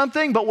make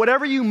something, but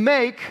whatever you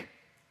make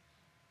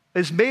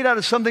is made out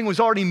of something that was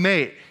already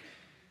made.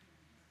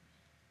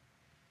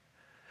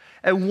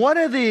 And one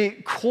of the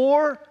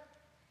core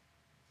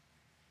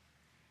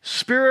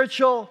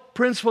spiritual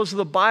principles of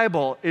the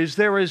Bible is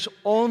there is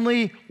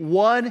only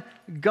one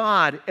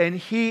God, and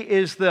He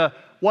is the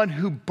one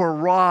who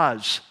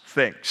baras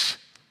things.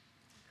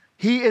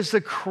 He is the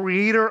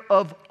creator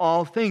of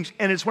all things.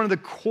 And it's one of the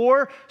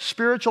core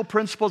spiritual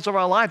principles of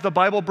our life the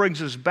Bible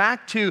brings us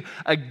back to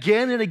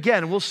again and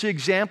again. We'll see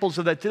examples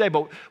of that today.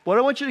 But what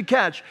I want you to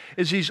catch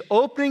is these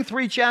opening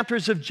 3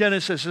 chapters of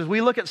Genesis. As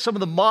we look at some of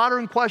the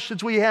modern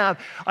questions we have,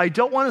 I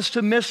don't want us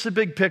to miss the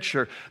big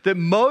picture. That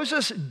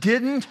Moses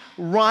didn't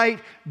write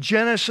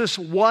Genesis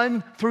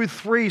 1 through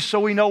 3 so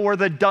we know where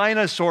the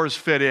dinosaurs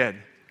fit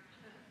in.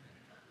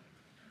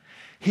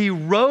 He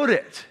wrote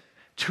it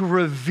to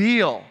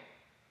reveal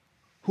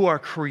who our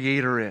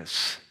Creator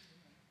is,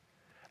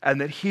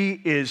 and that He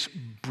is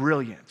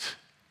brilliant.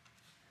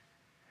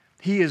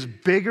 He is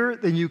bigger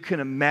than you can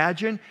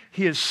imagine.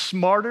 He is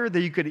smarter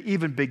than you could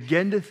even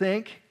begin to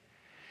think.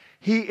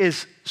 He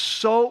is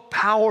so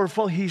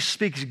powerful, He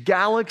speaks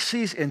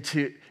galaxies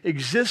into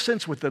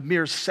existence with the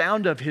mere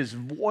sound of His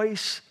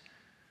voice.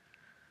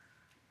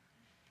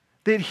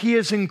 That He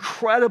is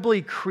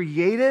incredibly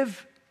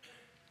creative.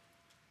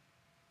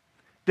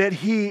 That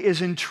He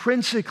is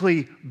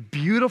intrinsically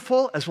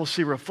beautiful, as we'll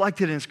see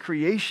reflected in His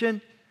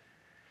creation.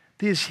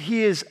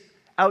 He is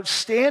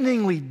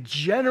outstandingly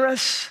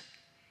generous,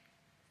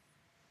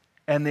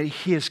 and that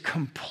He is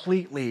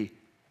completely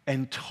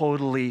and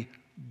totally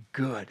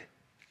good.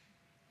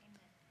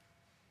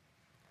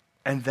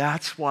 And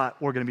that's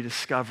what we're going to be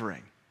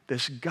discovering,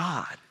 this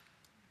God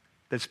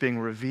that's being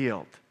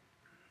revealed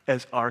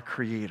as our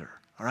Creator,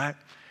 all right?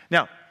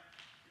 Now,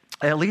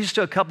 it leads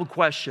to a couple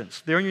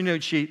questions. There in your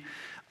note sheet,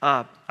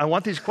 I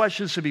want these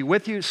questions to be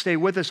with you. Stay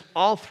with us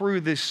all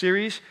through this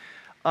series.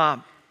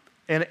 And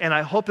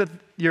I hope that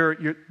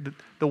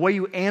the way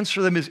you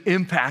answer them is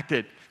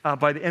impacted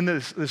by the end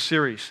of this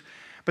series.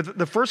 But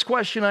the first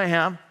question I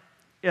have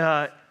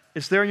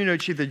is there in your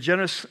note sheet, the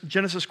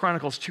Genesis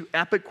Chronicles, 2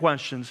 epic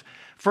questions.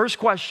 First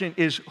question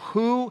is,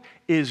 who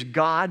is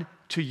God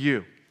to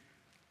you?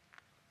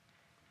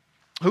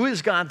 Who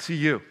is God to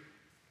you?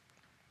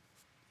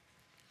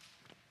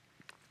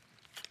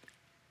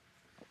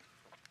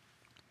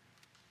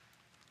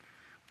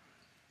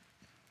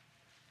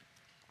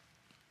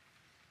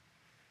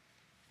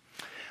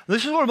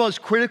 This is one of the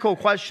most critical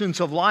questions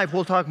of life.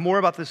 We'll talk more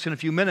about this in a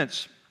few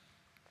minutes.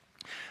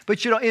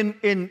 But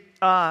in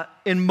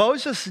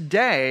Moses'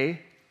 day,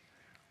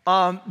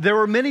 there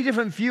were many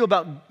different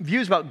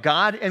views about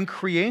God and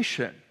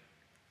creation.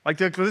 Like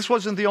this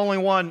wasn't the only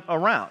one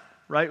around,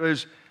 right?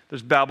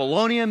 There's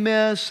Babylonian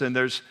myths, and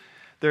there's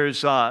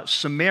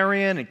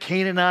Sumerian and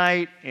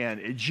Canaanite and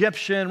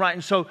Egyptian, right?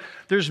 And so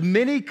there's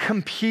many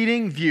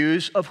competing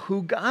views of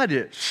who God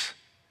is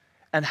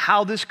and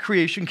how this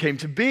creation came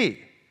to be.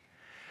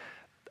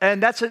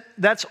 And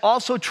that's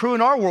also true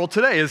in our world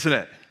today, isn't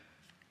it?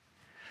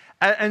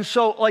 And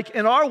so, like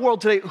in our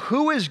world today,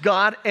 who is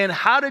God and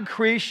how did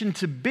creation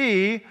to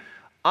be?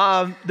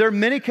 There are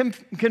many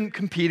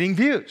competing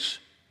views.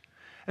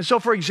 And so,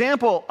 for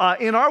example,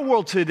 in our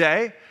world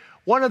today,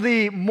 one of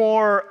the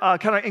more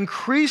kind of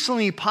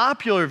increasingly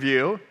popular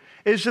view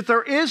is that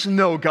there is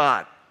no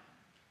God,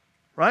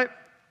 right?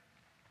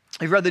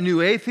 You've read The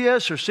New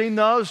Atheist or seen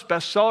those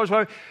bestsellers,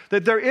 whatever,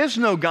 that there is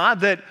no God,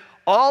 that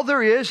all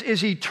there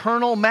is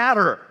eternal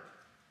matter.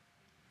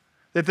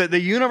 That the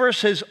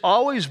universe has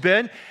always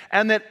been,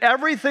 and that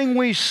everything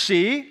we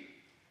see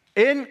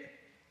in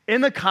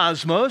the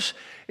cosmos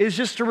is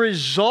just a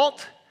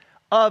result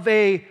of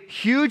a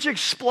huge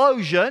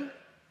explosion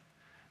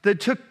that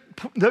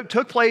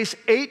took place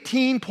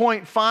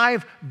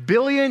 18.5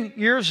 billion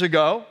years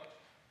ago,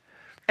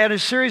 and a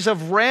series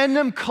of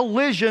random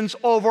collisions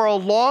over a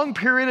long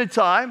period of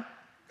time,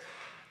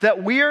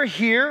 that we are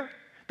here,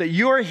 that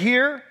you are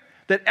here,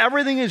 that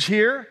everything is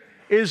here,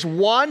 is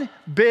one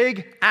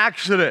big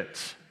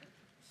accident.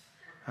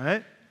 All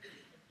right?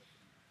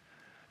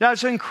 Now,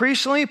 it's an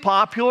increasingly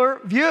popular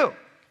view,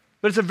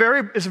 but it's a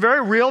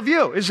very real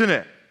view, isn't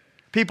it?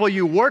 People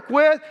you work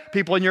with,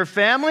 people in your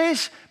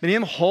families, many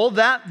of them hold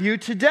that view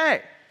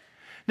today.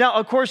 Now,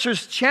 of course,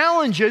 there's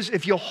challenges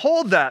if you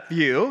hold that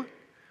view,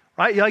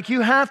 right? Like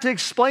you have to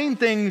explain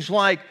things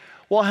like,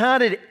 well, how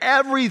did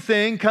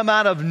everything come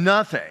out of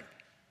nothing,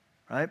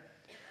 right?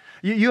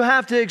 You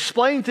have to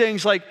explain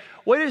things like,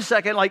 wait a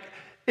second, like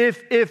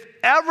if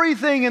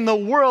everything in the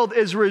world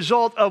is a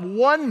result of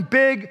one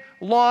big,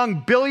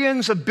 long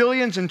billions of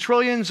billions and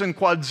trillions and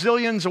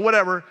quadzillions or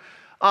whatever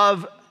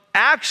of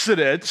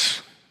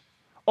accidents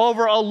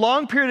over a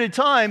long period of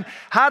time,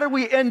 how do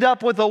we end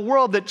up with a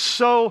world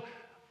that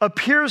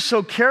appears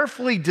so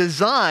carefully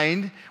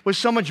designed with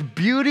so much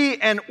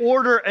beauty and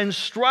order and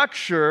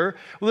structure,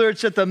 whether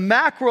it's at the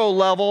macro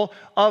level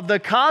of the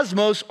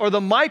cosmos or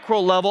the micro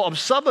level of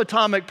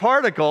subatomic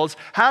particles?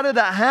 How did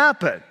that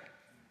happen?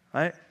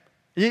 Right?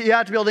 You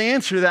have to be able to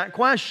answer that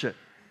question.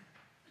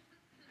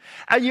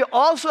 And you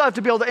also have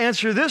to be able to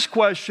answer this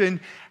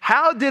question: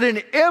 how did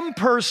an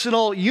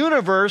impersonal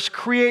universe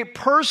create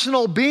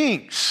personal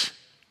beings?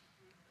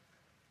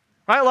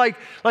 Right?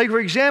 Like for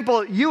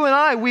example, you and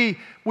I, we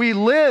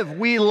live,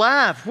 we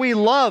laugh, we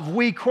love,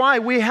 we cry.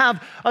 We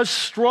have a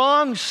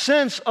strong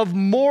sense of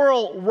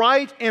moral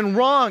right and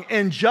wrong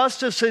and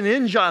justice and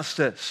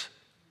injustice.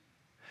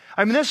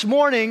 I mean, this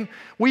morning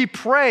we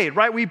prayed,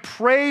 right? We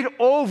prayed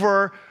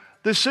over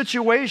the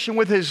situation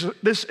with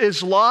this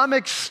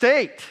Islamic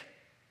State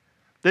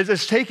that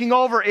is taking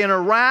over in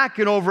Iraq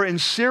and over in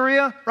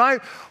Syria,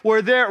 right?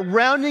 Where they're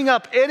rounding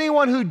up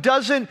anyone who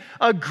doesn't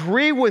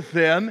agree with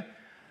them,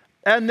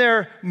 and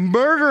they're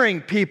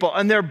murdering people,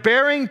 and they're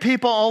burying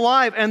people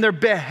alive, and they're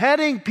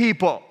beheading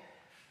people,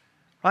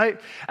 right?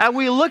 And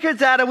we look at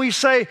that and we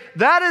say,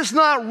 that is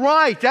not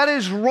right, that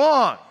is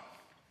wrong.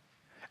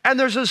 And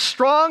there's a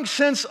strong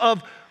sense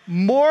of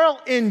moral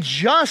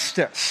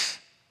injustice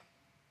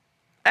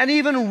and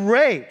even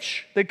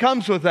rage that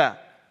comes with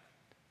that.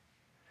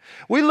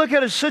 We look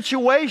at a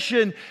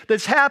situation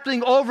that's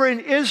happening over in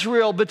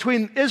Israel,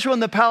 between Israel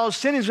and the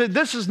Palestinians, and say,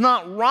 this is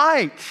not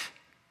right.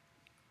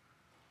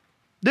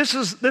 This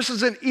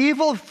is an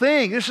evil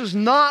thing. This is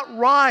not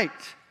right.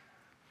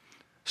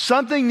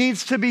 Something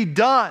needs to be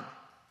done.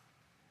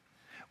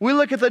 We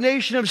look at the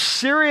nation of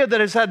Syria that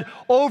has had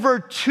over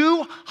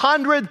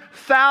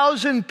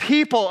 200,000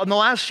 people in the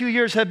last few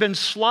years have been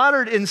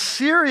slaughtered in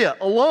Syria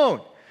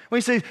alone.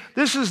 We say,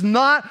 this is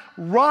not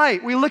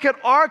right. We look at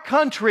our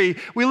country.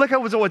 We look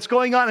at what's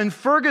going on in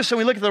Ferguson.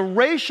 We look at the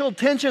racial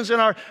tensions in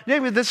our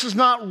neighborhood. This is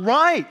not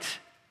right.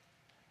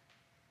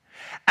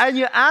 And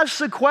you ask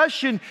the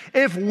question,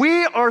 if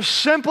we are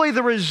simply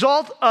the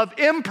result of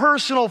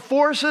impersonal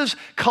forces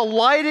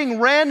colliding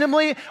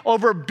randomly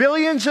over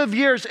billions of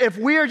years, if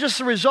we are just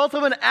the result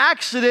of an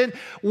accident,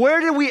 where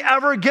did we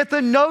ever get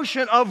the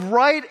notion of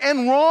right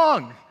and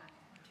wrong?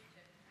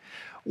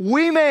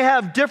 We may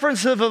have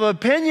differences of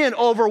opinion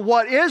over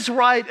what is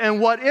right and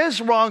what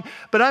is wrong,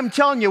 but I'm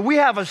telling you, we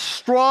have a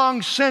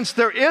strong sense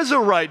there is a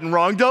right and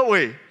wrong, don't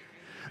we?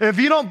 If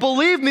you don't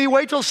believe me,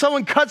 wait till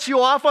someone cuts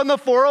you off on the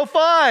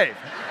 405.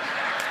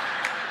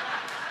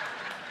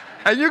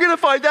 And you're going to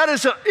find that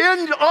is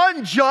an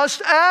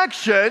unjust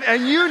action,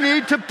 and you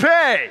need to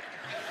pay.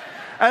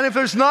 And if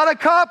there's not a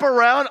cop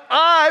around,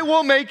 I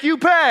will make you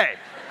pay.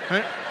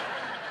 Right?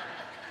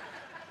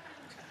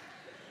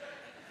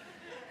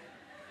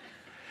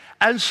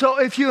 And so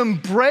if you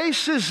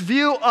embrace this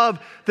view of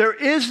there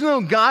is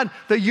no God,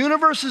 the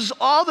universe is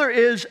all there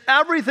is,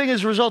 everything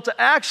is a result of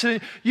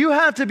accident, you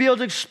have to be able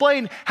to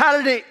explain,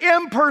 how did an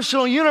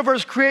impersonal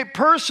universe create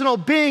personal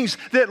beings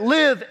that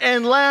live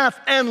and laugh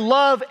and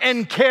love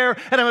and care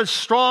and have a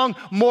strong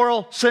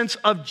moral sense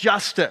of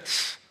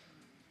justice?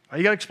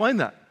 You got to explain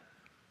that.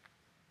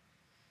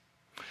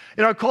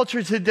 In our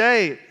culture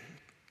today,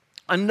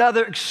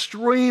 another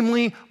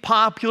extremely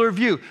popular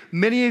view.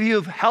 Many of you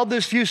have held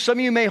this view. Some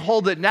of you may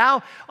hold it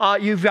now.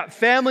 You've got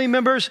family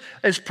members.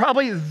 It's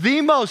probably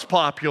the most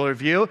popular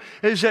view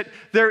is that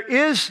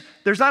there's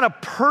not a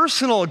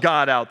personal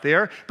God out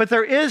there, but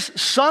there is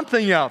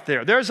something out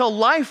there. There's a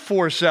life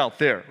force out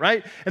there,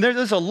 right? And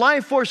there's a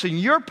life force, and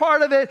you're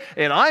part of it,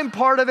 and I'm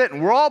part of it,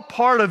 and we're all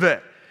part of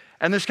it.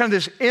 And there's kind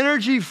of this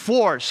energy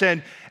force,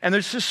 and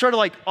there's just sort of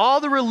like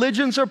all the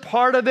religions are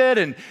part of it,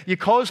 and you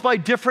call us by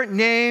different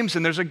names,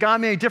 and there's a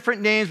God many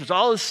different names, but it's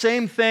all the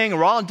same thing, and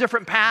we're all on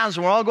different paths,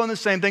 and we're all going the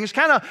same thing. It's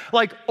kind of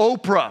like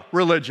Oprah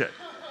religion,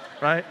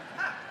 right?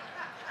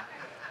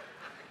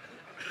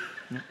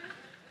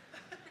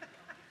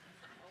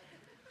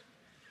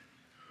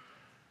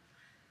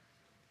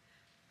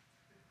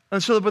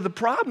 And so, but the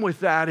problem with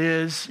that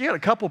is, you got a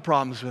couple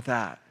problems with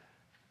that.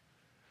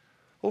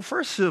 Well,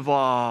 first of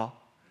all,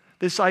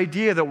 this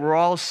idea that we're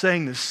all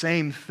saying the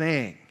same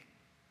thing.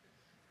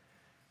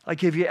 Like,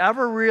 have you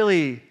ever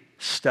really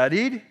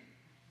studied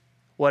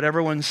what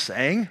everyone's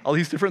saying? All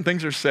these different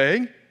things are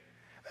saying?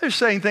 They're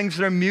saying things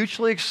that are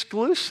mutually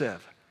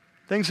exclusive,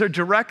 things that are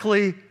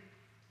directly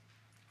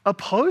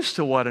opposed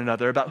to one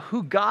another about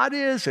who God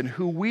is and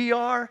who we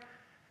are.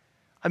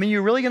 I mean,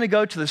 you're really going to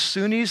go to the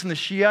Sunnis and the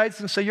Shiites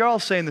and say, you're all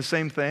saying the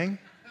same thing?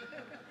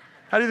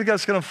 How do you think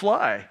that's going to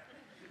fly?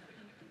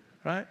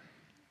 Right?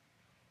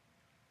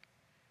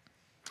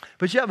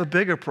 But you have a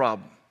bigger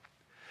problem.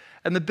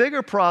 And the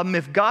bigger problem,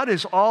 if God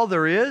is all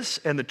there is,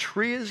 and the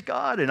tree is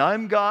God, and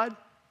I'm God.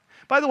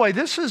 By the way,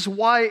 this is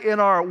why in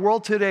our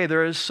world today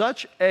there is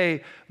such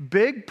a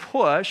big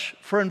push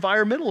for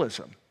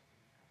environmentalism.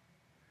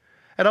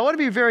 And I want to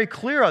be very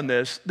clear on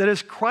this, that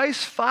as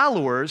Christ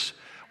followers,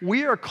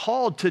 we are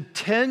called to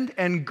tend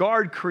and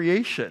guard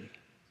creation.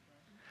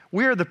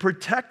 We are the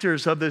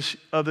protectors of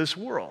this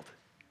world,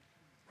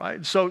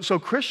 right? So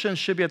Christians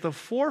should be at the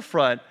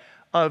forefront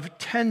of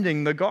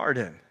tending the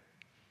garden,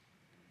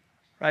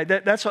 right?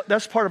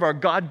 That's part of our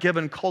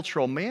God-given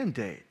cultural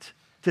mandate,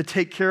 to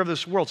take care of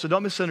this world. So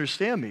don't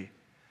misunderstand me.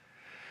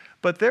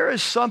 But there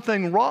is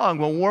something wrong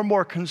when we're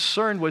more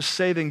concerned with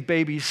saving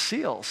baby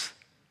seals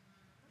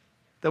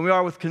than we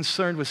are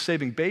concerned with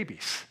saving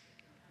babies,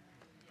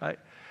 right?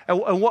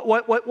 And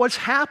what's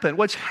happened?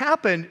 What's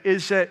happened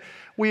is that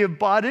we have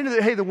bought into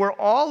that, hey, that we're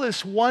all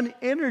this one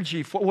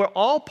energy. We're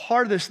all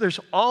part of this. There's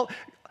all...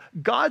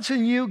 God's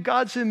in you,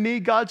 God's in me,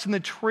 God's in the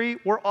tree.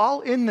 We're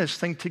all in this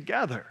thing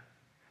together.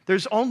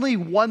 There's only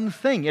one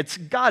thing. It's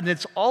God, and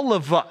it's all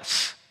of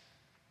us.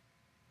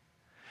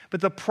 But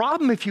the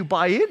problem, if you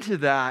buy into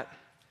that,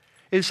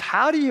 is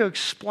how do you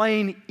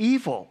explain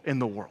evil in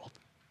the world?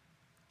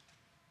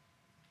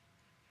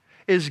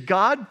 Is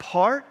God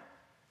part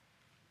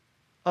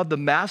of the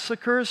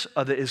massacres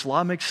of the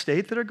Islamic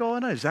State that are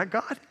going on? Is that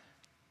God?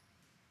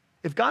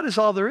 If God is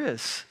all there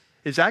is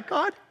that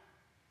God?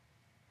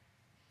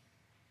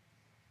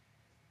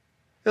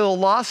 The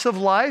loss of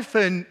life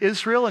in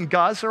Israel and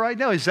Gaza right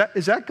now, is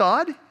that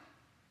God?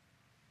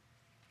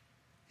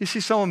 You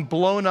see someone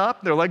blown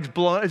up, their legs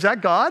blown up, is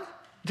that God?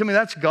 You tell me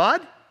that's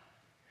God?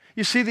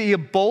 You see the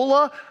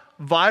Ebola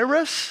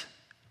virus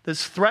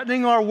that's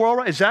threatening our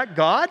world, is that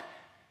God?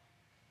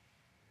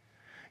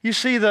 You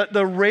see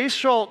the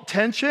racial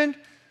tension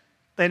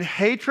and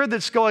hatred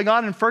that's going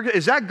on in Ferguson,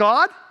 is that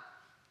God?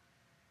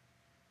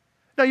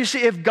 Now you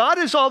see, if God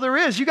is all there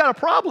is, you got a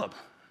problem.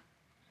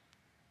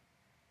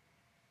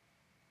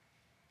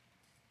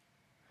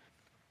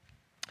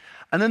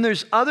 And then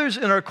there's others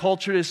in our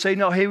culture that say,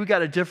 no, hey, we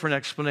got a different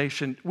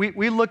explanation.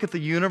 We look at the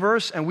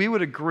universe and we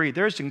would agree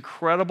there's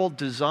incredible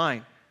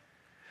design.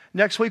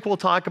 Next week we'll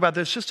talk about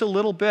this just a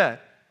little bit,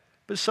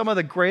 but some of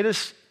the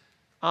greatest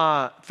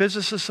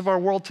physicists of our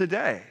world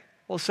today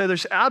will say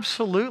there's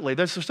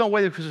no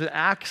way this was an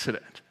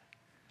accident.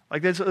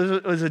 Like there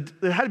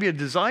had to be a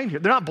design here.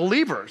 They're not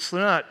believers.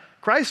 They're not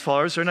Christ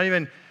followers. They're not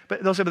even,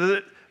 but they'll say,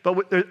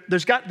 but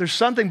there's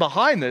something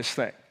behind this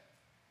thing.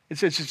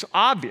 It's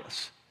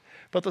obvious.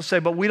 But they'll say,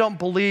 but we don't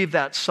believe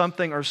that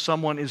something or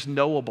someone is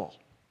knowable.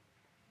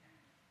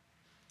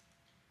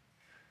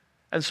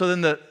 And so then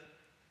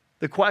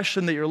the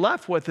question that you're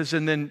left with is,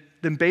 and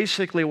then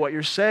basically what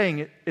you're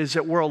saying is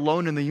that we're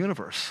alone in the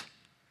universe.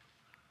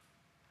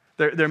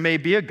 There may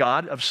be a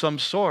God of some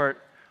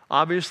sort.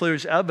 Obviously,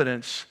 there's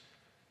evidence,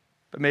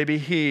 but maybe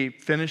he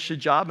finished the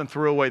job and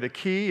threw away the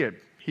key, and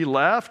he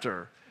left,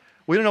 or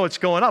we don't know what's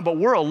going on, but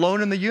we're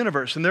alone in the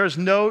universe, and there's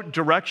no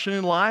direction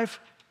in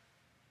life.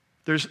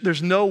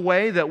 There's no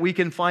way that we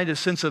can find a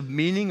sense of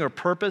meaning or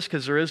purpose,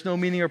 because there is no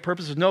meaning or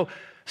purpose. There's no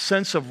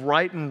sense of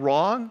right and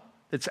wrong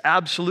that's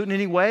absolute in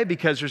any way,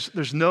 because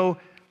there's no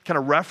kind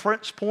of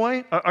reference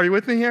point. Are you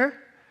with me here?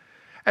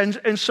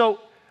 And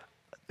so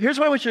here's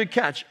what I want you to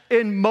catch.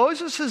 In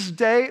Moses'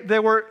 day,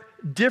 there were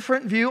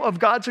different view of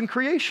gods and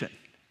creation.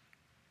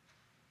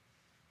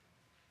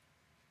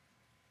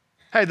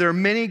 Hey, there are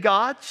many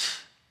gods.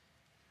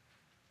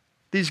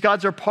 These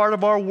gods are part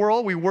of our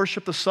world. We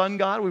worship the sun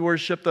god. We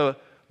worship the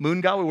moon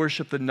god, we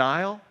worship the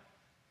Nile.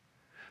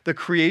 The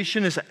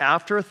creation is an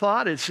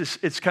afterthought.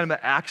 It's kind of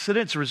an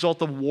accident. It's a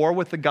result of war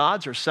with the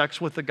gods or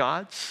sex with the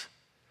gods.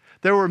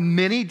 There were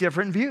many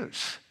different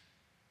views.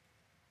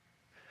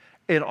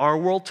 In our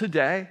world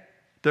today,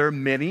 there are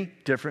many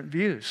different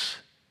views.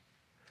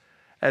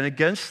 And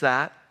against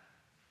that,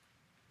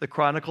 the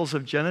Chronicles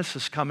of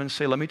Genesis come and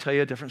say, let me tell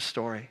you a different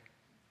story.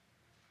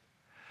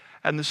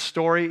 And the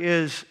story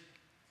is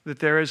that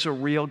there is a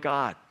real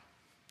God.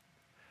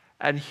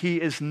 And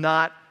he is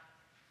not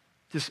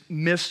this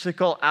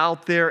mystical,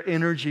 out there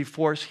energy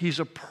force. He's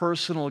a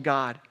personal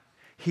God.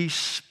 He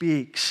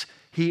speaks.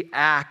 He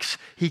acts.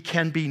 He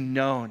can be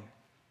known.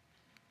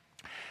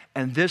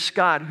 And this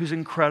God, who's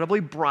incredibly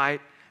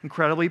bright,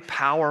 incredibly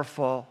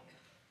powerful,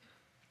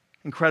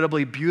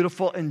 incredibly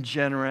beautiful and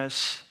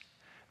generous,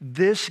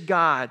 this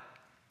God,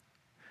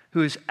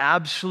 who is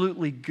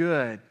absolutely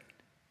good,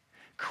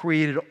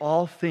 created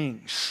all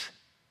things.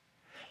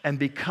 And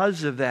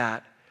because of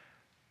that,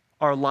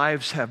 our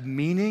lives have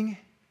meaning,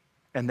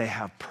 and they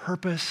have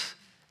purpose,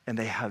 and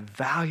they have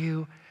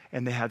value,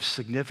 and they have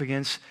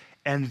significance,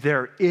 and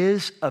there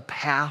is a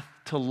path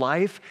to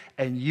life,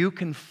 and you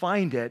can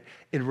find it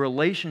in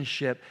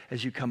relationship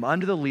as you come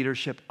under the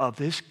leadership of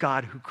this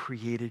God who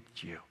created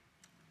you.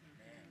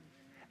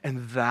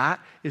 And that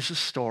is the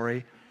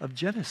story of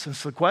Genesis.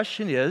 So the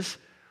question is,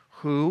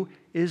 who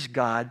is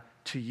God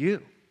to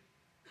you?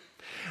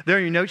 There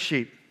in your note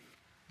sheet,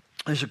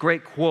 there's a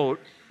great quote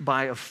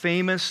by a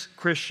famous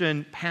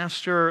Christian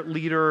pastor,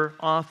 leader,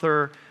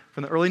 author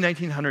from the early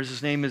 1900s.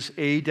 His name is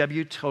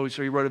A.W.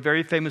 Tozer. He wrote a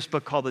very famous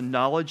book called The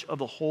Knowledge of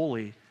the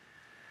Holy.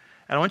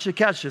 And I want you to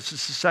catch this.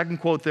 It's the second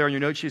quote there in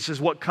your note sheet. It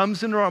says, what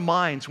comes into our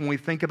minds when we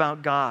think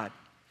about God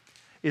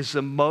is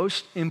the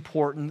most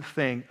important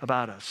thing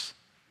about us.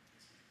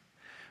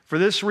 For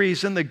this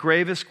reason, the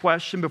gravest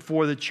question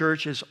before the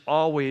church is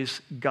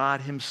always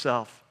God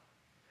himself.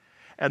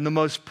 And the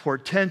most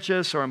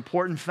portentous or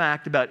important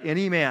fact about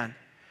any man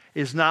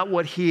is not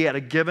what he at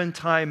a given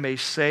time may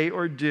say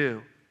or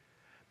do,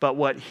 but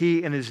what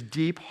he in his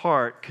deep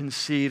heart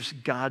conceives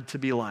God to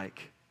be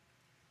like.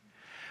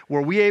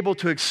 Were we able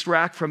to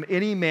extract from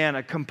any man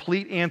a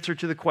complete answer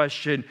to the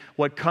question,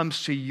 what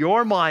comes to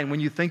your mind when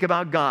you think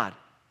about God,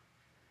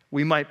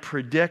 we might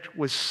predict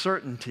with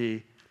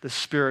certainty the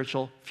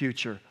spiritual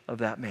future of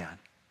that man.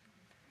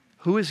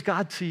 Who is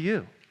God to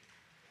you?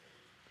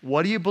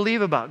 What do you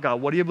believe about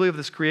God? What do you believe of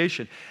this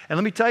creation? And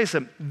let me tell you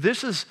something.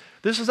 This is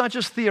not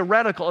just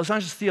theoretical. It's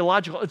not just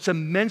theological. It's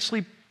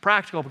immensely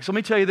practical. Because let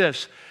me tell you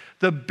this.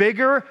 The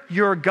bigger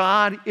your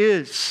God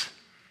is,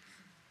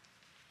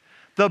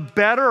 the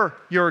better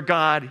your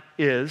God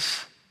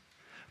is,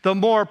 the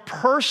more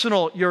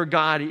personal your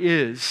God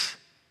is,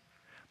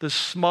 the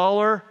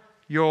smaller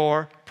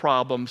your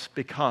problems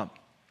become.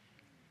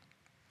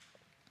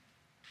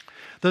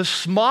 The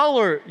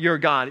smaller your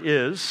God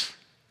is,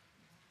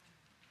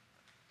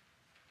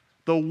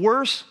 the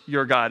worse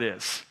your God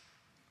is.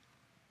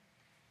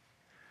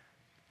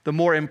 The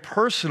more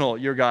impersonal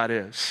your God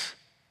is,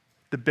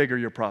 the bigger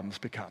your problems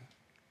become.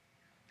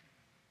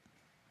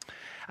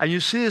 And you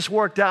see this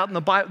worked out in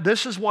the Bible.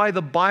 This is why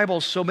the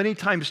Bible so many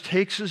times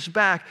takes us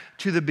back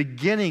to the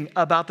beginning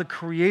about the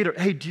Creator.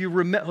 Hey, do you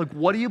remember,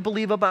 what do you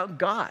believe about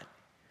God?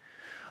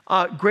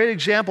 Great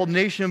example, the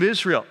nation of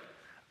Israel.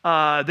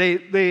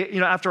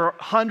 They after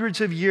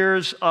hundreds of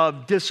years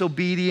of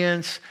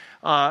disobedience,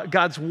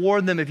 God's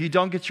warned them, if you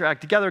don't get your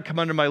act together, come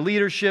under my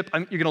leadership,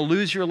 you're going to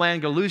lose your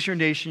land, you're going to lose your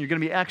nation, you're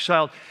going to be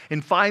exiled.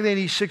 In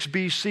 586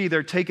 BC,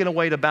 they're taken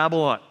away to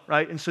Babylon,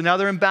 right? And so now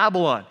they're in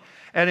Babylon.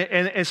 And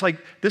it's like,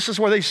 this is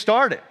where they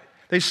started.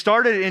 They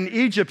started in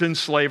Egypt in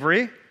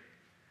slavery.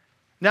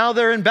 Now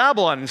they're in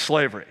Babylon in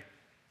slavery.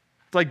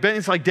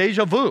 It's like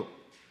deja vu,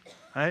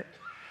 right?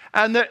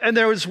 And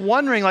there was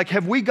wondering,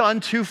 have we gone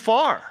too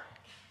far?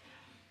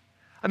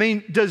 I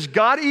mean, does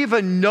God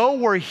even know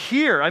we're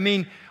here? I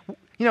mean,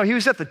 he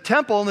was at the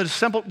temple, and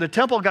the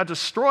temple got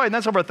destroyed, and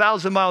that's over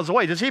 1,000 miles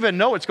away. Does he even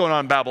know what's going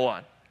on in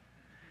Babylon?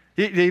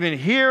 Did he even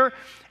hear?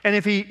 And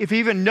if he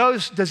even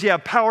knows, does he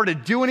have power to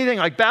do anything?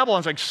 Like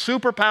Babylon's like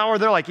superpower.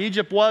 They're like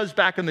Egypt was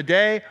back in the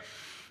day.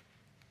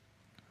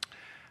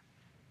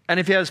 And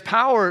if he has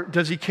power,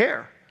 does he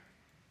care?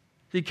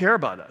 Does he care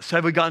about us?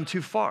 Have we gone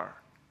too far?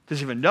 Does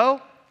he even know?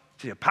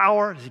 Does he have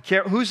power? Does he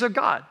care? Who's their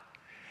God?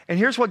 And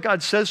here's what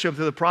God says to him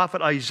through the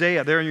prophet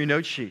Isaiah there in your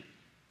note sheet.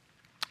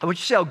 I want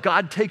you to see how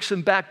God takes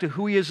him back to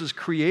who he is as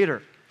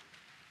creator.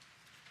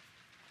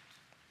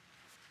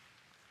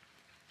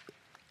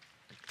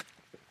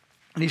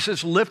 And he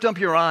says, lift up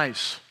your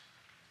eyes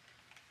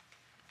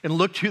and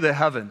look to the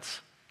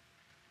heavens.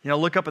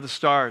 Look up at the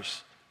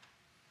stars.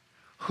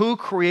 Who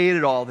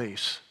created all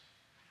these?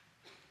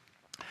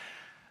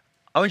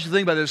 I want you to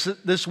think about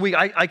this week.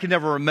 I can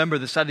never remember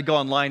this. I had to go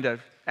online to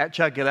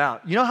check it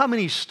out. You know how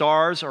many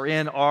stars are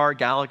in our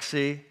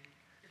galaxy?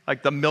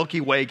 Like the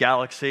Milky Way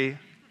galaxy?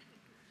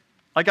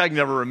 I can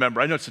never remember.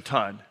 I know it's a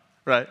ton,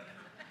 right?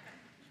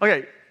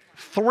 Okay,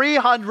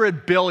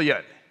 300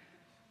 billion.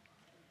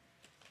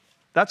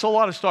 That's a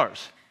lot of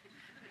stars.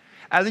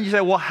 And then you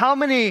say, well, how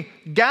many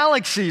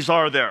galaxies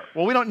are there?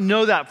 Well, we don't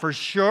know that for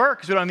sure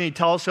because we don't have any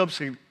telescopes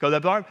to go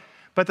that far.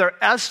 But their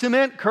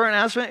current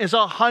estimate, is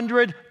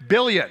 100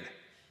 billion.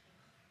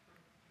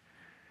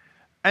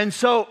 And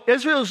so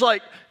Israel's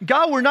like,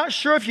 God, we're not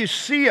sure if you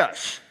see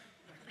us.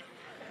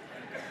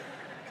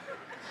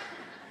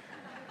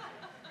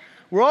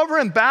 We're over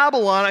in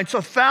Babylon. It's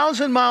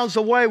 1,000 miles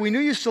away. We knew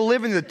you used to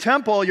live in the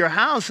temple, your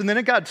house, and then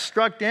it got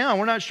struck down.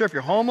 We're not sure if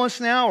you're homeless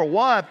now or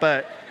what,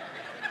 but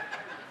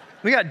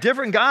we got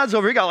different gods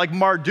over here. We got like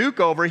Marduk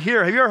over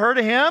here. Have you ever heard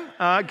of him?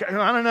 I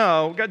don't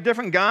know. We got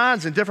different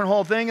gods and different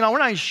whole thing. We're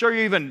not even sure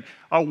you're even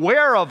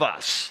aware of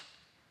us.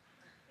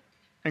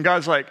 And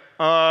God's like,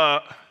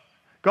 go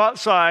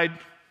outside,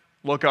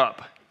 look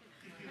up.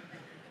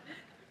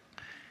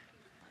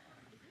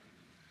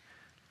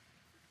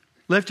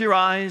 Lift your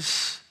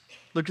eyes.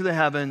 Look to the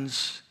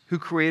heavens, who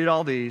created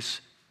all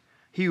these.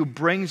 He who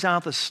brings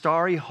out the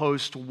starry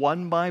host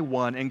one by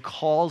one and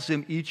calls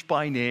them each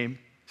by name.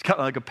 It's kind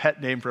of like a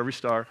pet name for every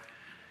star.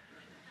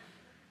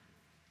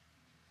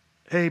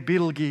 Hey,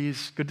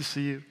 Betelgeuse, good to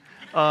see you.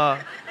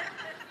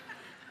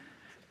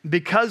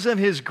 Because of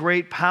his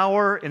great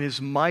power and his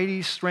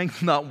mighty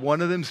strength, not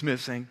one of them's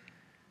missing.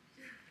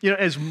 You know,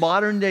 as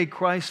modern day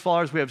Christ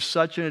followers, we have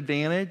such an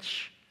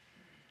advantage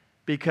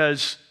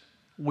because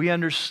we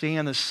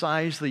understand the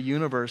size of the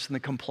universe and the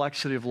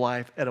complexity of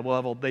life at a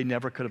level they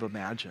never could have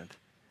imagined.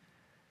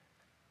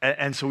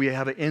 And so we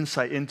have an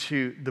insight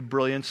into the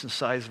brilliance and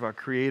size of our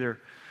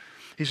Creator.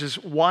 He says,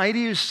 why do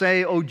you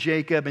say, O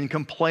Jacob, and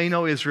complain,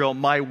 O Israel,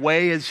 my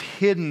way is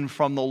hidden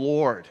from the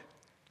Lord?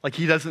 Like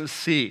he doesn't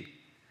see.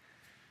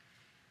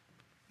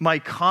 My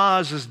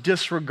cause is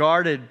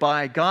disregarded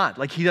by God.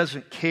 Like he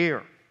doesn't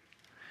care.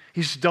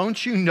 He says,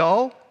 don't you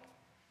know?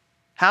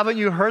 Haven't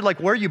you heard? Like,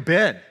 where you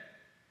been?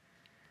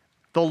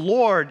 The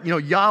Lord,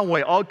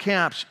 Yahweh, all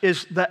caps,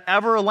 is the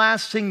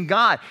everlasting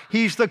God.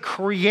 He's the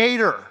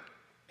creator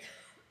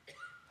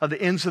of the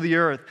ends of the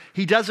earth.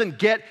 He doesn't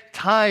get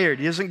tired.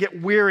 He doesn't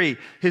get weary.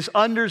 His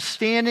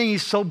understanding,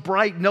 he's so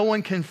bright, no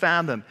one can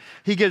fathom.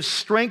 He gives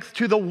strength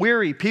to the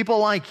weary, people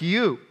like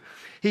you.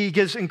 He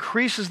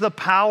increases the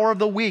power of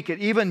the weak.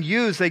 And even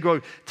youths, they grow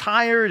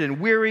tired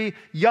and weary.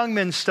 Young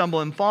men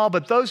stumble and fall.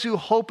 But those who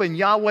hope in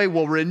Yahweh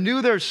will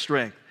renew their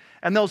strength.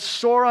 And they'll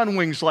soar on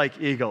wings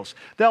like eagles.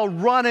 They'll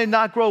run and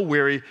not grow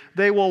weary.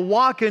 They will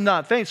walk and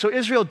not faint. So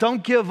Israel,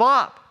 don't give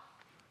up.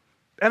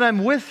 And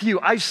I'm with you.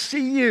 I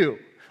see you.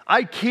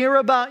 I care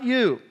about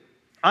you.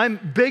 I'm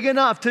big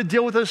enough to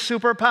deal with a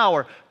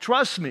superpower.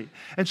 Trust me.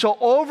 And so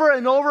over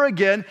and over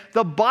again,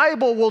 the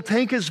Bible will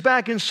take us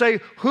back and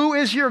say, who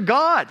is your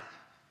God?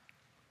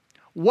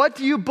 What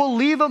do you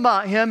believe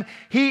about him?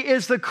 He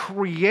is the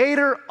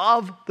creator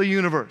of the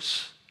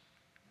universe.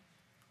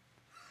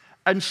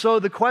 And so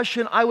the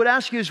question I would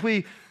ask you as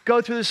we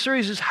go through this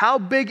series is, how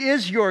big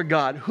is your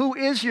God? Who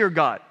is your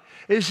God?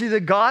 Is he the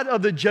God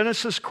of the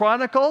Genesis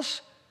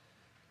Chronicles?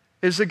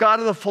 Is the God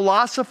of the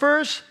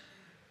philosophers?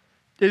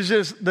 Is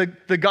this the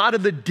God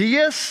of the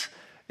deists?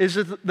 Is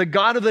it the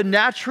God of the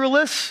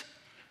naturalists?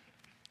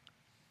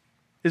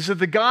 Is it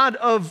the God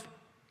of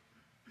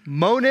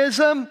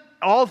monism?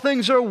 All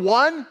things are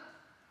one?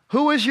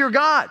 Who is your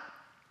God?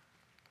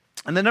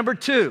 And then number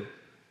two,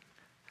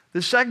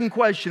 the second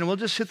question, and we'll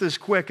just hit this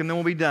quick and then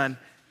we'll be done.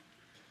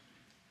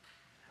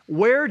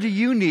 Where do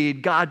you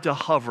need God to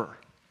hover?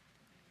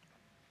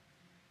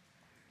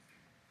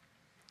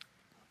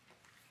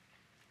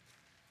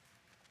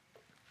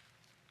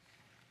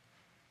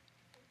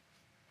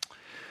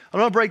 I'm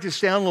going to break this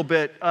down a little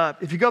bit.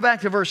 If you go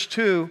back to verse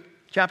 2,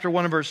 chapter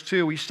 1 and verse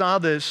 2, we saw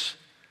this.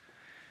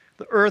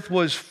 The earth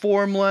was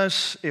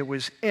formless. It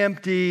was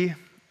empty.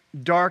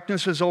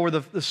 Darkness was over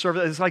the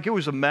surface. It's like it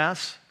was a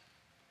mess.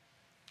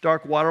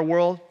 Dark water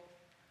world.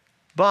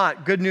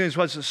 But good news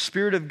was the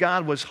Spirit of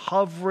God was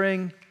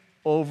hovering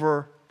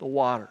over the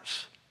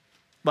waters.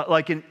 But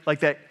like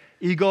that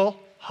eagle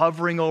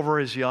hovering over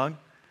his young.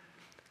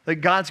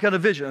 Like God's got a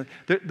vision.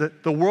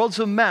 The world's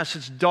a mess.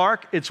 It's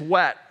dark. It's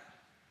wet.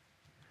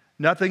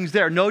 Nothing's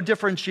there. No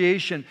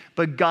differentiation.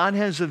 But God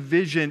has a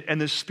vision,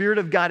 and the Spirit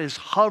of God is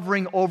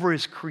hovering over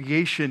his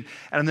creation.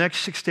 And in the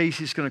next 6 days,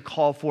 he's going to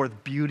call forth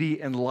beauty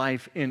and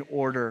life in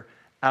order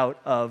out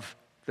of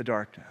the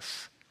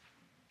darkness.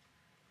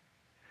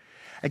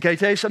 And can I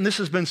tell you something? This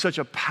has been such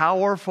a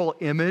powerful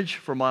image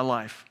for my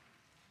life.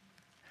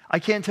 I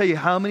can't tell you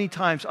how many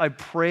times I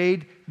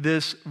prayed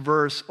this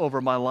verse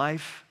over my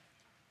life,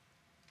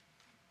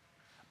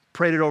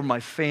 prayed it over my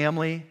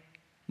family,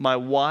 my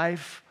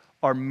wife,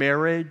 our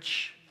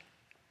marriage,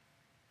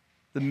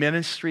 the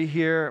ministry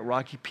here at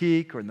Rocky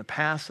Peak or in the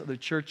past other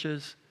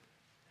churches,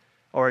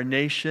 or our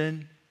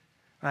nation.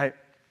 Right?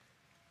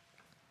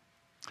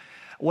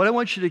 What I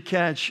want you to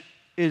catch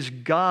is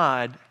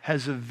God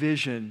has a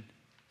vision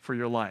for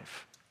your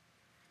life.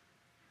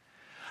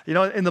 You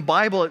know, in the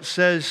Bible it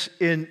says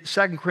in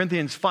 2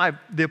 Corinthians 5,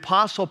 the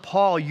Apostle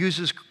Paul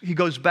he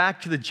goes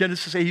back to the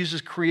Genesis, he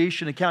uses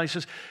creation account. He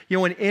says, you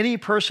know, when any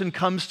person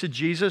comes to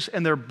Jesus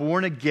and they're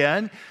born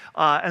again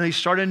and they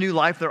start a new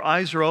life, their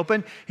eyes are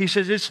open, he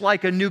says it's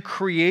like a new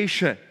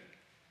creation.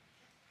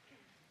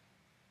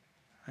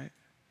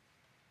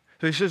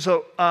 So he says,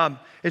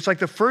 it's like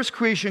the first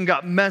creation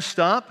got messed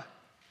up.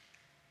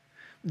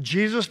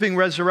 Jesus being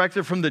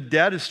resurrected from the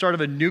dead is start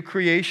of a new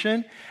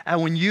creation.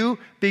 And when you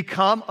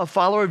become a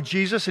follower of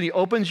Jesus and he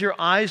opens your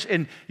eyes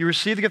and you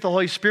receive the gift of the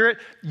Holy Spirit,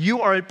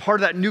 you are a part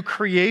of that new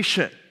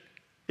creation.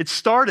 It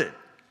started.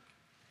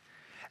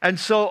 And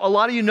so a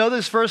lot of you know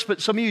this verse,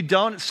 but some of you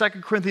don't. It's 2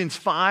 Corinthians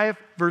 5,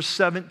 verse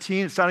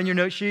 17. It's not on your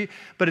note sheet,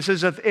 but it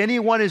says, if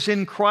anyone is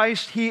in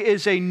Christ, he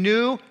is a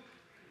new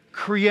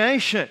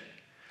creation.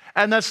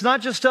 And that's not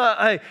just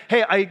hey,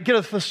 I get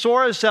a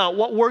thesaurus out.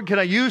 What word can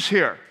I use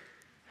here?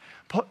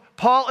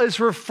 Paul is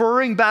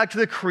referring back to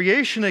the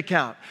creation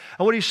account.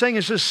 And what he's saying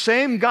is the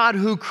same God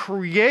who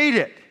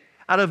created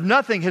out of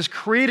nothing has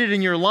created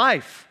in your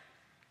life.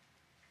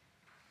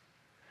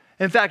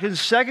 In fact, in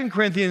 2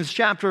 Corinthians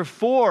chapter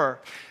 4,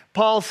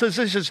 Paul says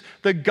this is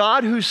the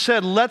God who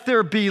said, let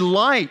there be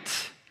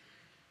light,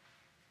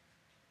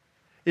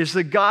 is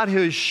the God who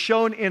has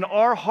shown in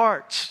our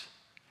hearts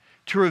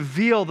to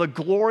reveal the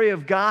glory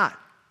of God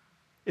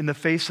in the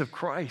face of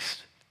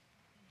Christ.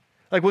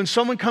 Like when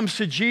someone comes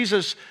to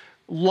Jesus,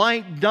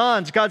 light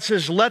dawns. God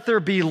says, let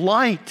there be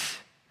light.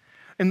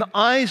 And the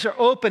eyes are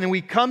open and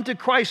we come to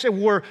Christ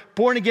and we're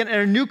born again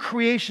and a new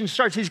creation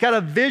starts. He's got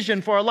a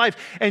vision for our life.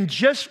 And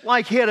just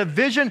like he had a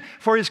vision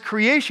for his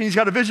creation, he's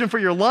got a vision for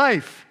your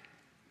life.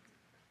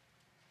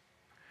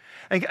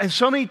 And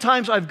so many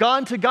times I've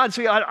gone to God and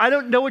say, I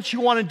don't know what you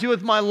want to do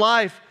with my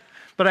life,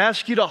 but I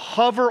ask you to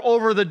hover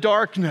over the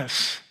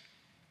darkness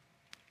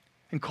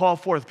and call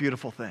forth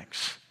beautiful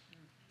things.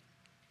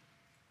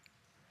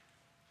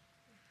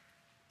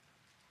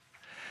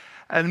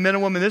 And men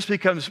and women, this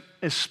becomes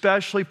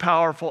especially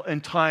powerful in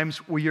times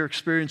where you're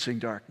experiencing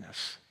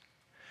darkness.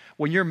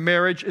 When your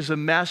marriage is a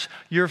mess,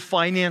 your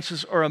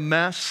finances are a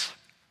mess,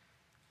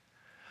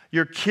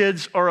 your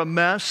kids are a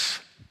mess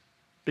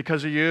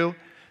because of you.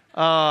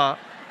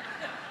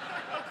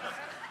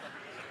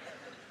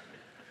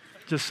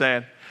 Just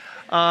saying.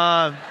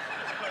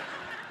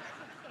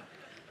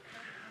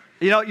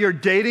 Your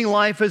dating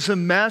life is a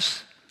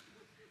mess.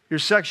 Your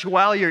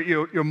sexuality,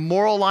 your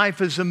moral life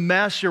is a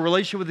mess. Your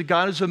relationship with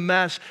God is a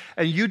mess.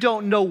 And you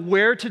don't know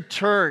where to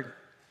turn.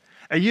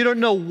 And you don't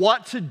know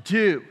what to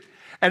do.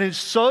 And it's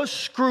so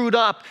screwed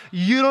up.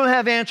 You don't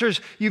have answers.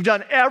 You've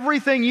done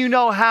everything you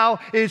know how.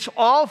 It's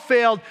all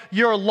failed.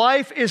 Your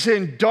life is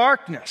in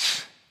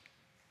darkness.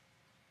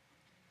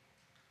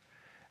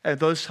 At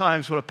those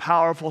times, what a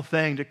powerful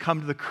thing to come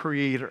to the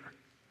Creator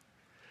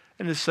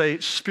and to say,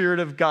 Spirit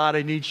of God,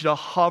 I need you to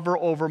hover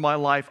over my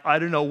life. I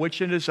don't know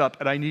which end is up,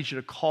 and I need you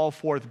to call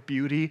forth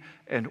beauty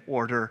and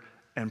order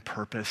and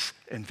purpose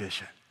and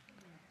vision.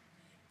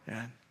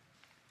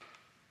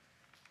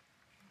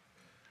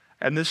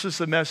 And this is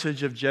the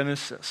message of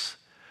Genesis.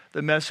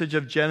 The message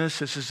of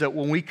Genesis is that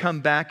when we come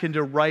back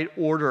into right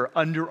order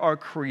under our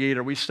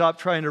Creator, we stop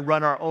trying to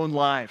run our own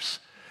lives,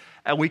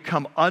 and we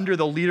come under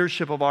the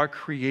leadership of our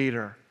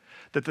Creator,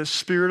 that the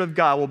Spirit of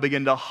God will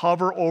begin to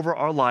hover over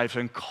our lives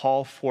and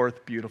call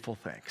forth beautiful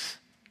things.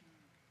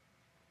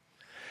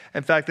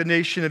 In fact, the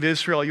nation of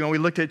Israel, we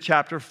looked at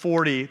chapter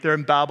 40. They're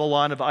in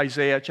Babylon of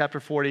Isaiah, chapter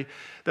 40.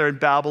 They're in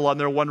Babylon.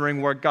 They're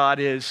wondering where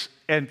God is.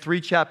 And 3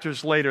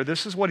 chapters later,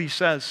 this is what he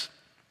says.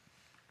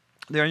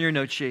 They're on your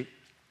note sheet.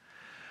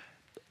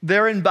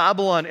 They're in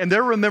Babylon, and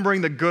they're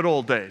remembering the good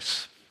old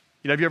days.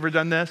 Have you ever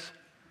done this?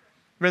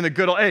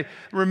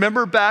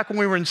 Remember back when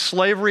we were in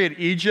slavery in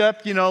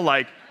Egypt,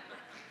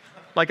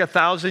 like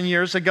 1,000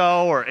 years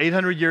ago or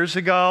 800 years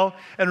ago.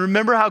 And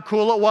remember how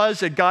cool it was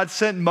that God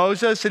sent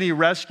Moses and he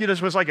rescued us.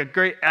 It was like a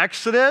great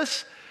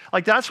exodus.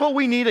 Like that's what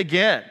we need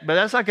again, but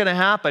that's not going to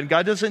happen.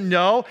 God doesn't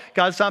know.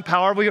 God's not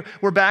powerful.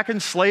 We're back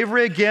in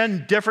slavery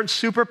again, different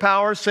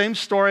superpowers, same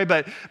story,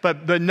 but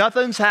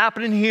nothing's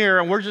happening here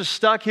and we're just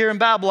stuck here in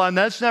Babylon.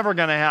 That's never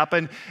going to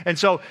happen. And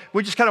so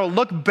we just kind of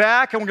look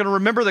back and we're going to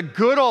remember the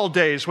good old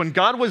days when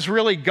God was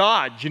really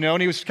God,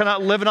 and he was kind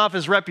of living off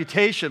his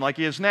reputation like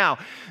he is now.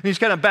 And he's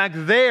kind of back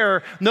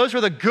there, and those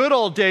were the good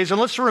old days.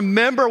 And let's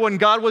remember when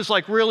God was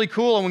like really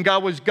cool and when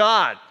God was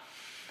God.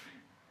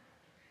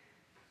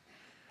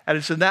 And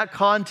it's in that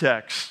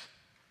context,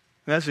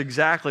 and that's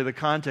exactly the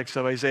context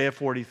of Isaiah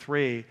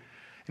 43.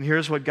 And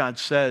here's what God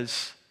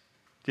says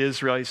to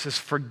Israel. He says,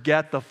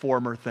 forget the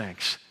former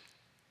things.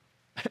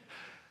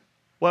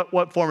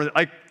 What former?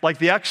 Like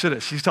the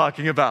Exodus he's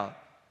talking about.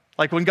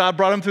 Like when God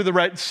brought him through the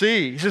Red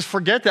Sea. He says,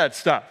 forget that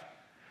stuff.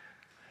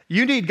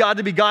 You need God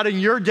to be God in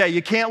your day.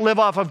 You can't live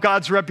off of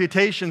God's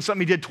reputation,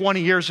 something he did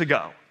 20 years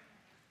ago.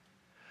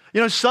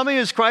 Some of you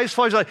as Christ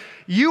followers, like,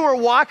 you were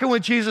walking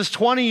with Jesus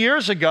 20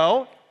 years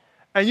ago,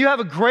 and you have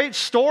a great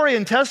story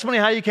and testimony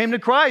how you came to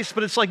Christ,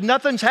 but it's like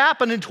nothing's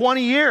happened in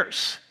 20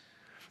 years.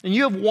 And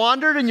you have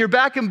wandered and you're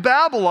back in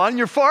Babylon, and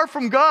you're far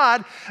from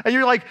God, and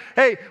you're like,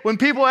 hey, when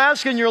people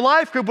ask in your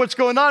life group what's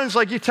going on, it's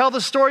like you tell the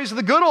stories of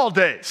the good old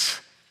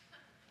days.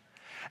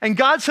 And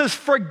God says,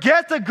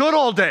 forget the good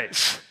old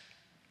days.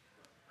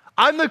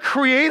 I'm the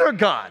Creator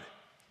God.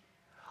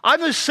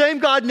 I'm the same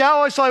God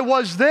now as I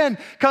was then.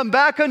 Come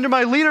back under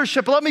my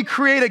leadership. Let me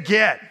create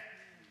again.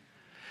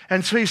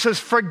 And so he says,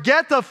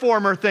 forget the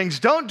former things.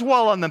 Don't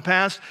dwell on the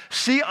past.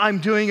 See, I'm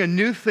doing a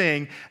new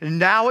thing, and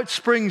now it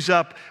springs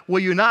up.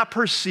 Will you not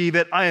perceive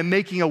it? I am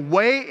making a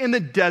way in the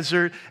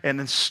desert and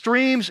in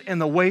streams in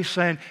the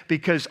wasteland,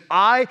 because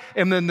I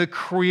am the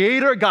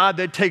creator God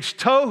that takes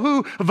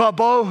tohu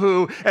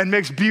vabohu and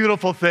makes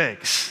beautiful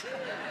things.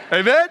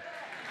 Amen?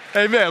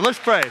 Amen. Let's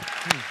pray.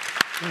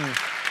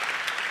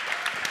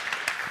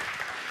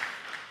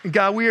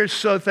 God, we are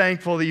so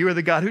thankful that you are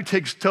the God who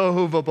takes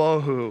tohu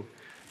vabohu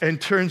and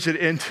turns it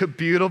into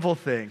beautiful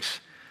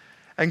things.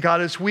 And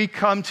God, as we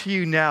come to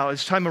you now,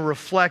 it's time of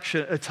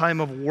reflection, a time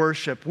of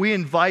worship. We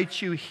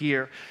invite you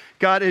here.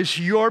 God, as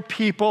your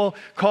people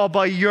called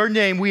by your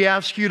name, we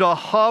ask you to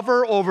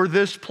hover over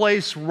this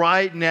place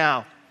right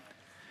now.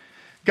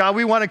 God,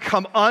 we want to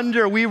come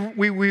under. We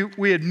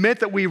admit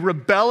that we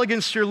rebel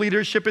against your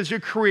leadership as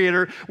your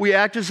creator. We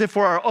act as if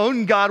we're our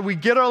own God. We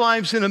get our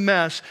lives in a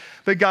mess.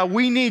 But God,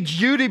 we need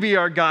you to be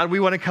our God.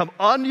 We want to come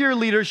under your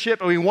leadership,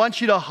 and we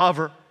want you to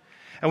hover.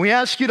 And we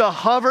ask you to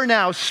hover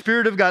now,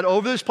 Spirit of God,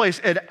 over this place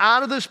and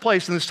out of this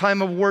place in this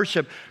time of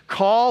worship.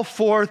 Call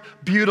forth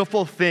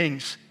beautiful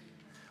things.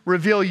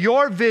 Reveal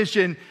your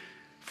vision.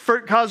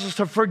 Cause us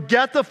to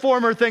forget the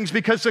former things,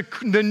 because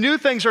the new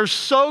things are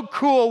so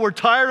cool. We're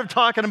tired of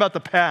talking about the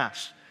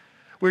past.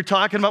 We're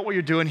talking about what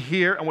you're doing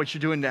here and what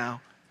you're doing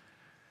now.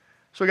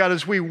 So God,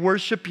 as we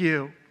worship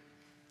you,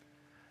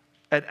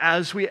 and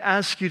as we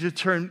ask you to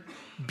turn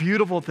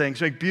beautiful things,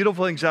 make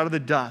beautiful things out of the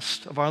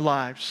dust of our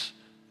lives,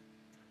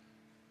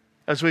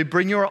 as we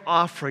bring your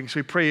offerings,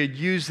 we pray you'd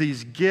use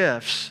these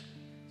gifts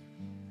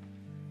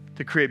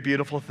to create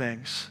beautiful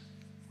things.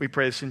 We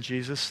pray this in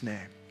Jesus'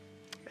 name.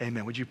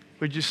 Amen. Would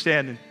you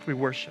stand and we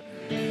worship?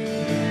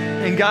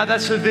 And God,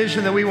 that's a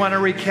vision that we want to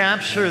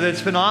recapture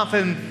that's been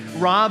often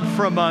robbed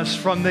from us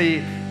from the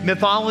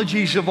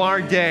mythologies of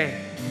our day,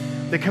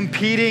 the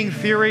competing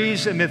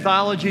theories and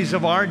mythologies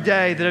of our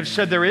day that have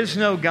said there is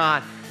no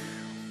God,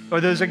 or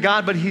there's a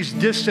God, but he's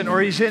distant, or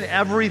he's in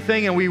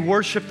everything, and we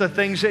worship the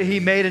things that he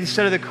made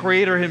instead of the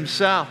creator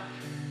himself.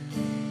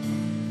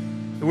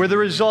 We're the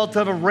result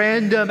of a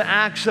random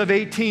acts of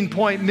 18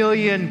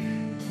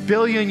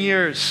 billion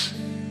years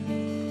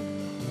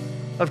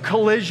of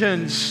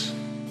collisions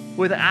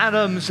with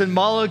atoms and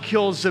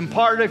molecules and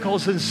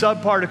particles and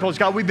subparticles.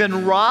 God, we've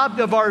been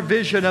robbed of our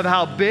vision of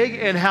how big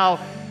and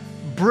how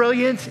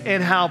brilliant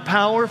and how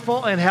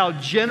powerful and how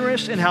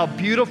generous and how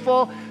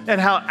beautiful and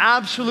how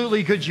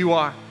absolutely good you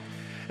are.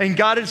 And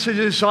God, it's a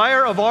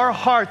desire of our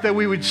heart that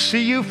we would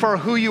see you for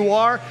who you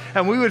are,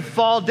 and we would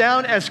fall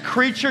down as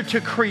creature to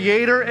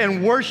creator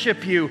and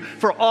worship you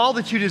for all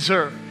that you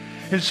deserve.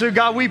 And so,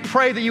 God, we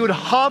pray that you would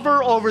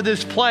hover over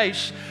this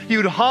place. You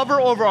would hover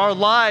over our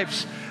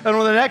lives. And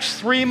over the next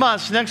 3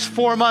 months, next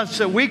 4 months,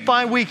 that week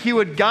by week, you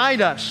would guide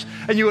us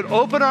and you would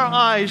open our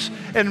eyes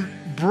and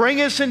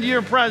bring us into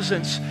your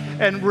presence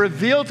and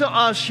reveal to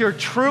us your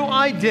true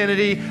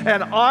identity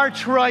and our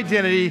true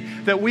identity,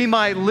 that we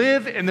might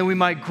live and that we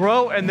might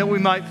grow and that we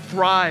might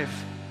thrive.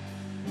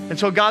 And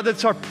so, God,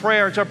 that's our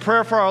prayer. It's our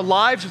prayer for our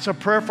lives. It's our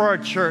prayer for our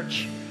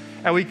church.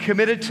 And we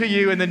commit it to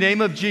you in the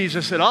name of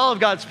Jesus. And all of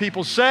God's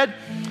people said,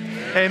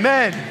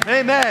 amen.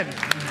 Amen.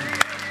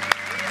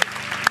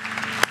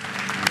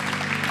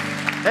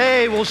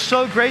 Hey, well,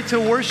 so great to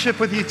worship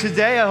with you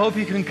today. I hope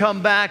you can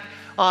come back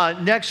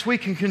next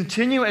week and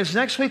continue, as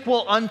next week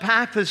we'll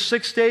unpack the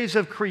 6 days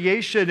of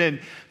creation and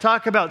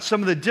talk about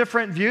some of the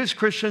different views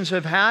Christians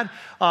have had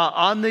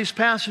on these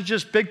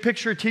passages, big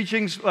picture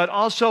teachings, but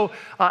also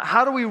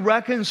how do we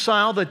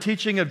reconcile the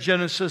teaching of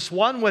Genesis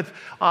 1 with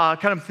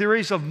kind of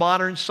theories of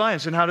modern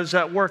science, and how does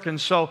that work? And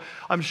so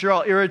I'm sure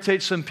I'll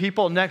irritate some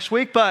people next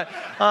week, but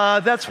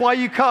that's why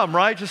you come,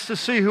 right? Just to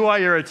see who I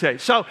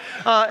irritate. So,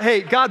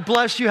 hey, God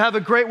bless you. Have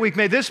a great week.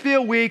 May this be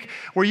a week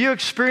where you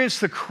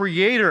experience the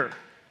Creator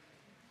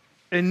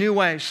in new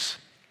ways.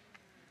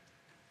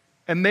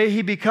 And may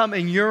he become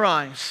in your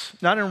eyes,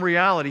 not in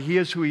reality, he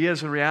is who he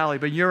is in reality,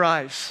 but in your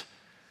eyes,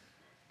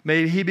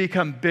 may he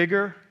become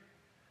bigger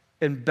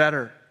and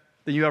better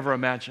than you ever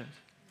imagined.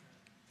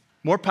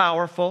 More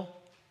powerful,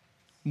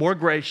 more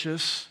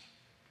gracious,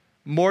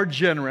 more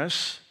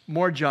generous,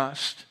 more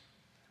just,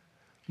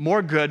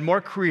 more good, more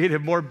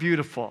creative, more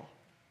beautiful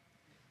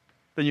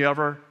than you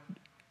ever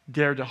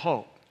dared to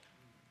hope.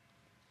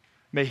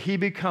 May he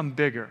become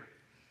bigger.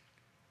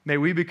 May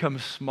we become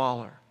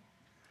smaller,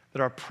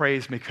 that our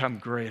praise may become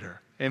greater.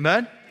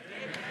 Amen?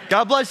 Amen?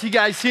 God bless you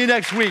guys. See you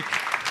next week.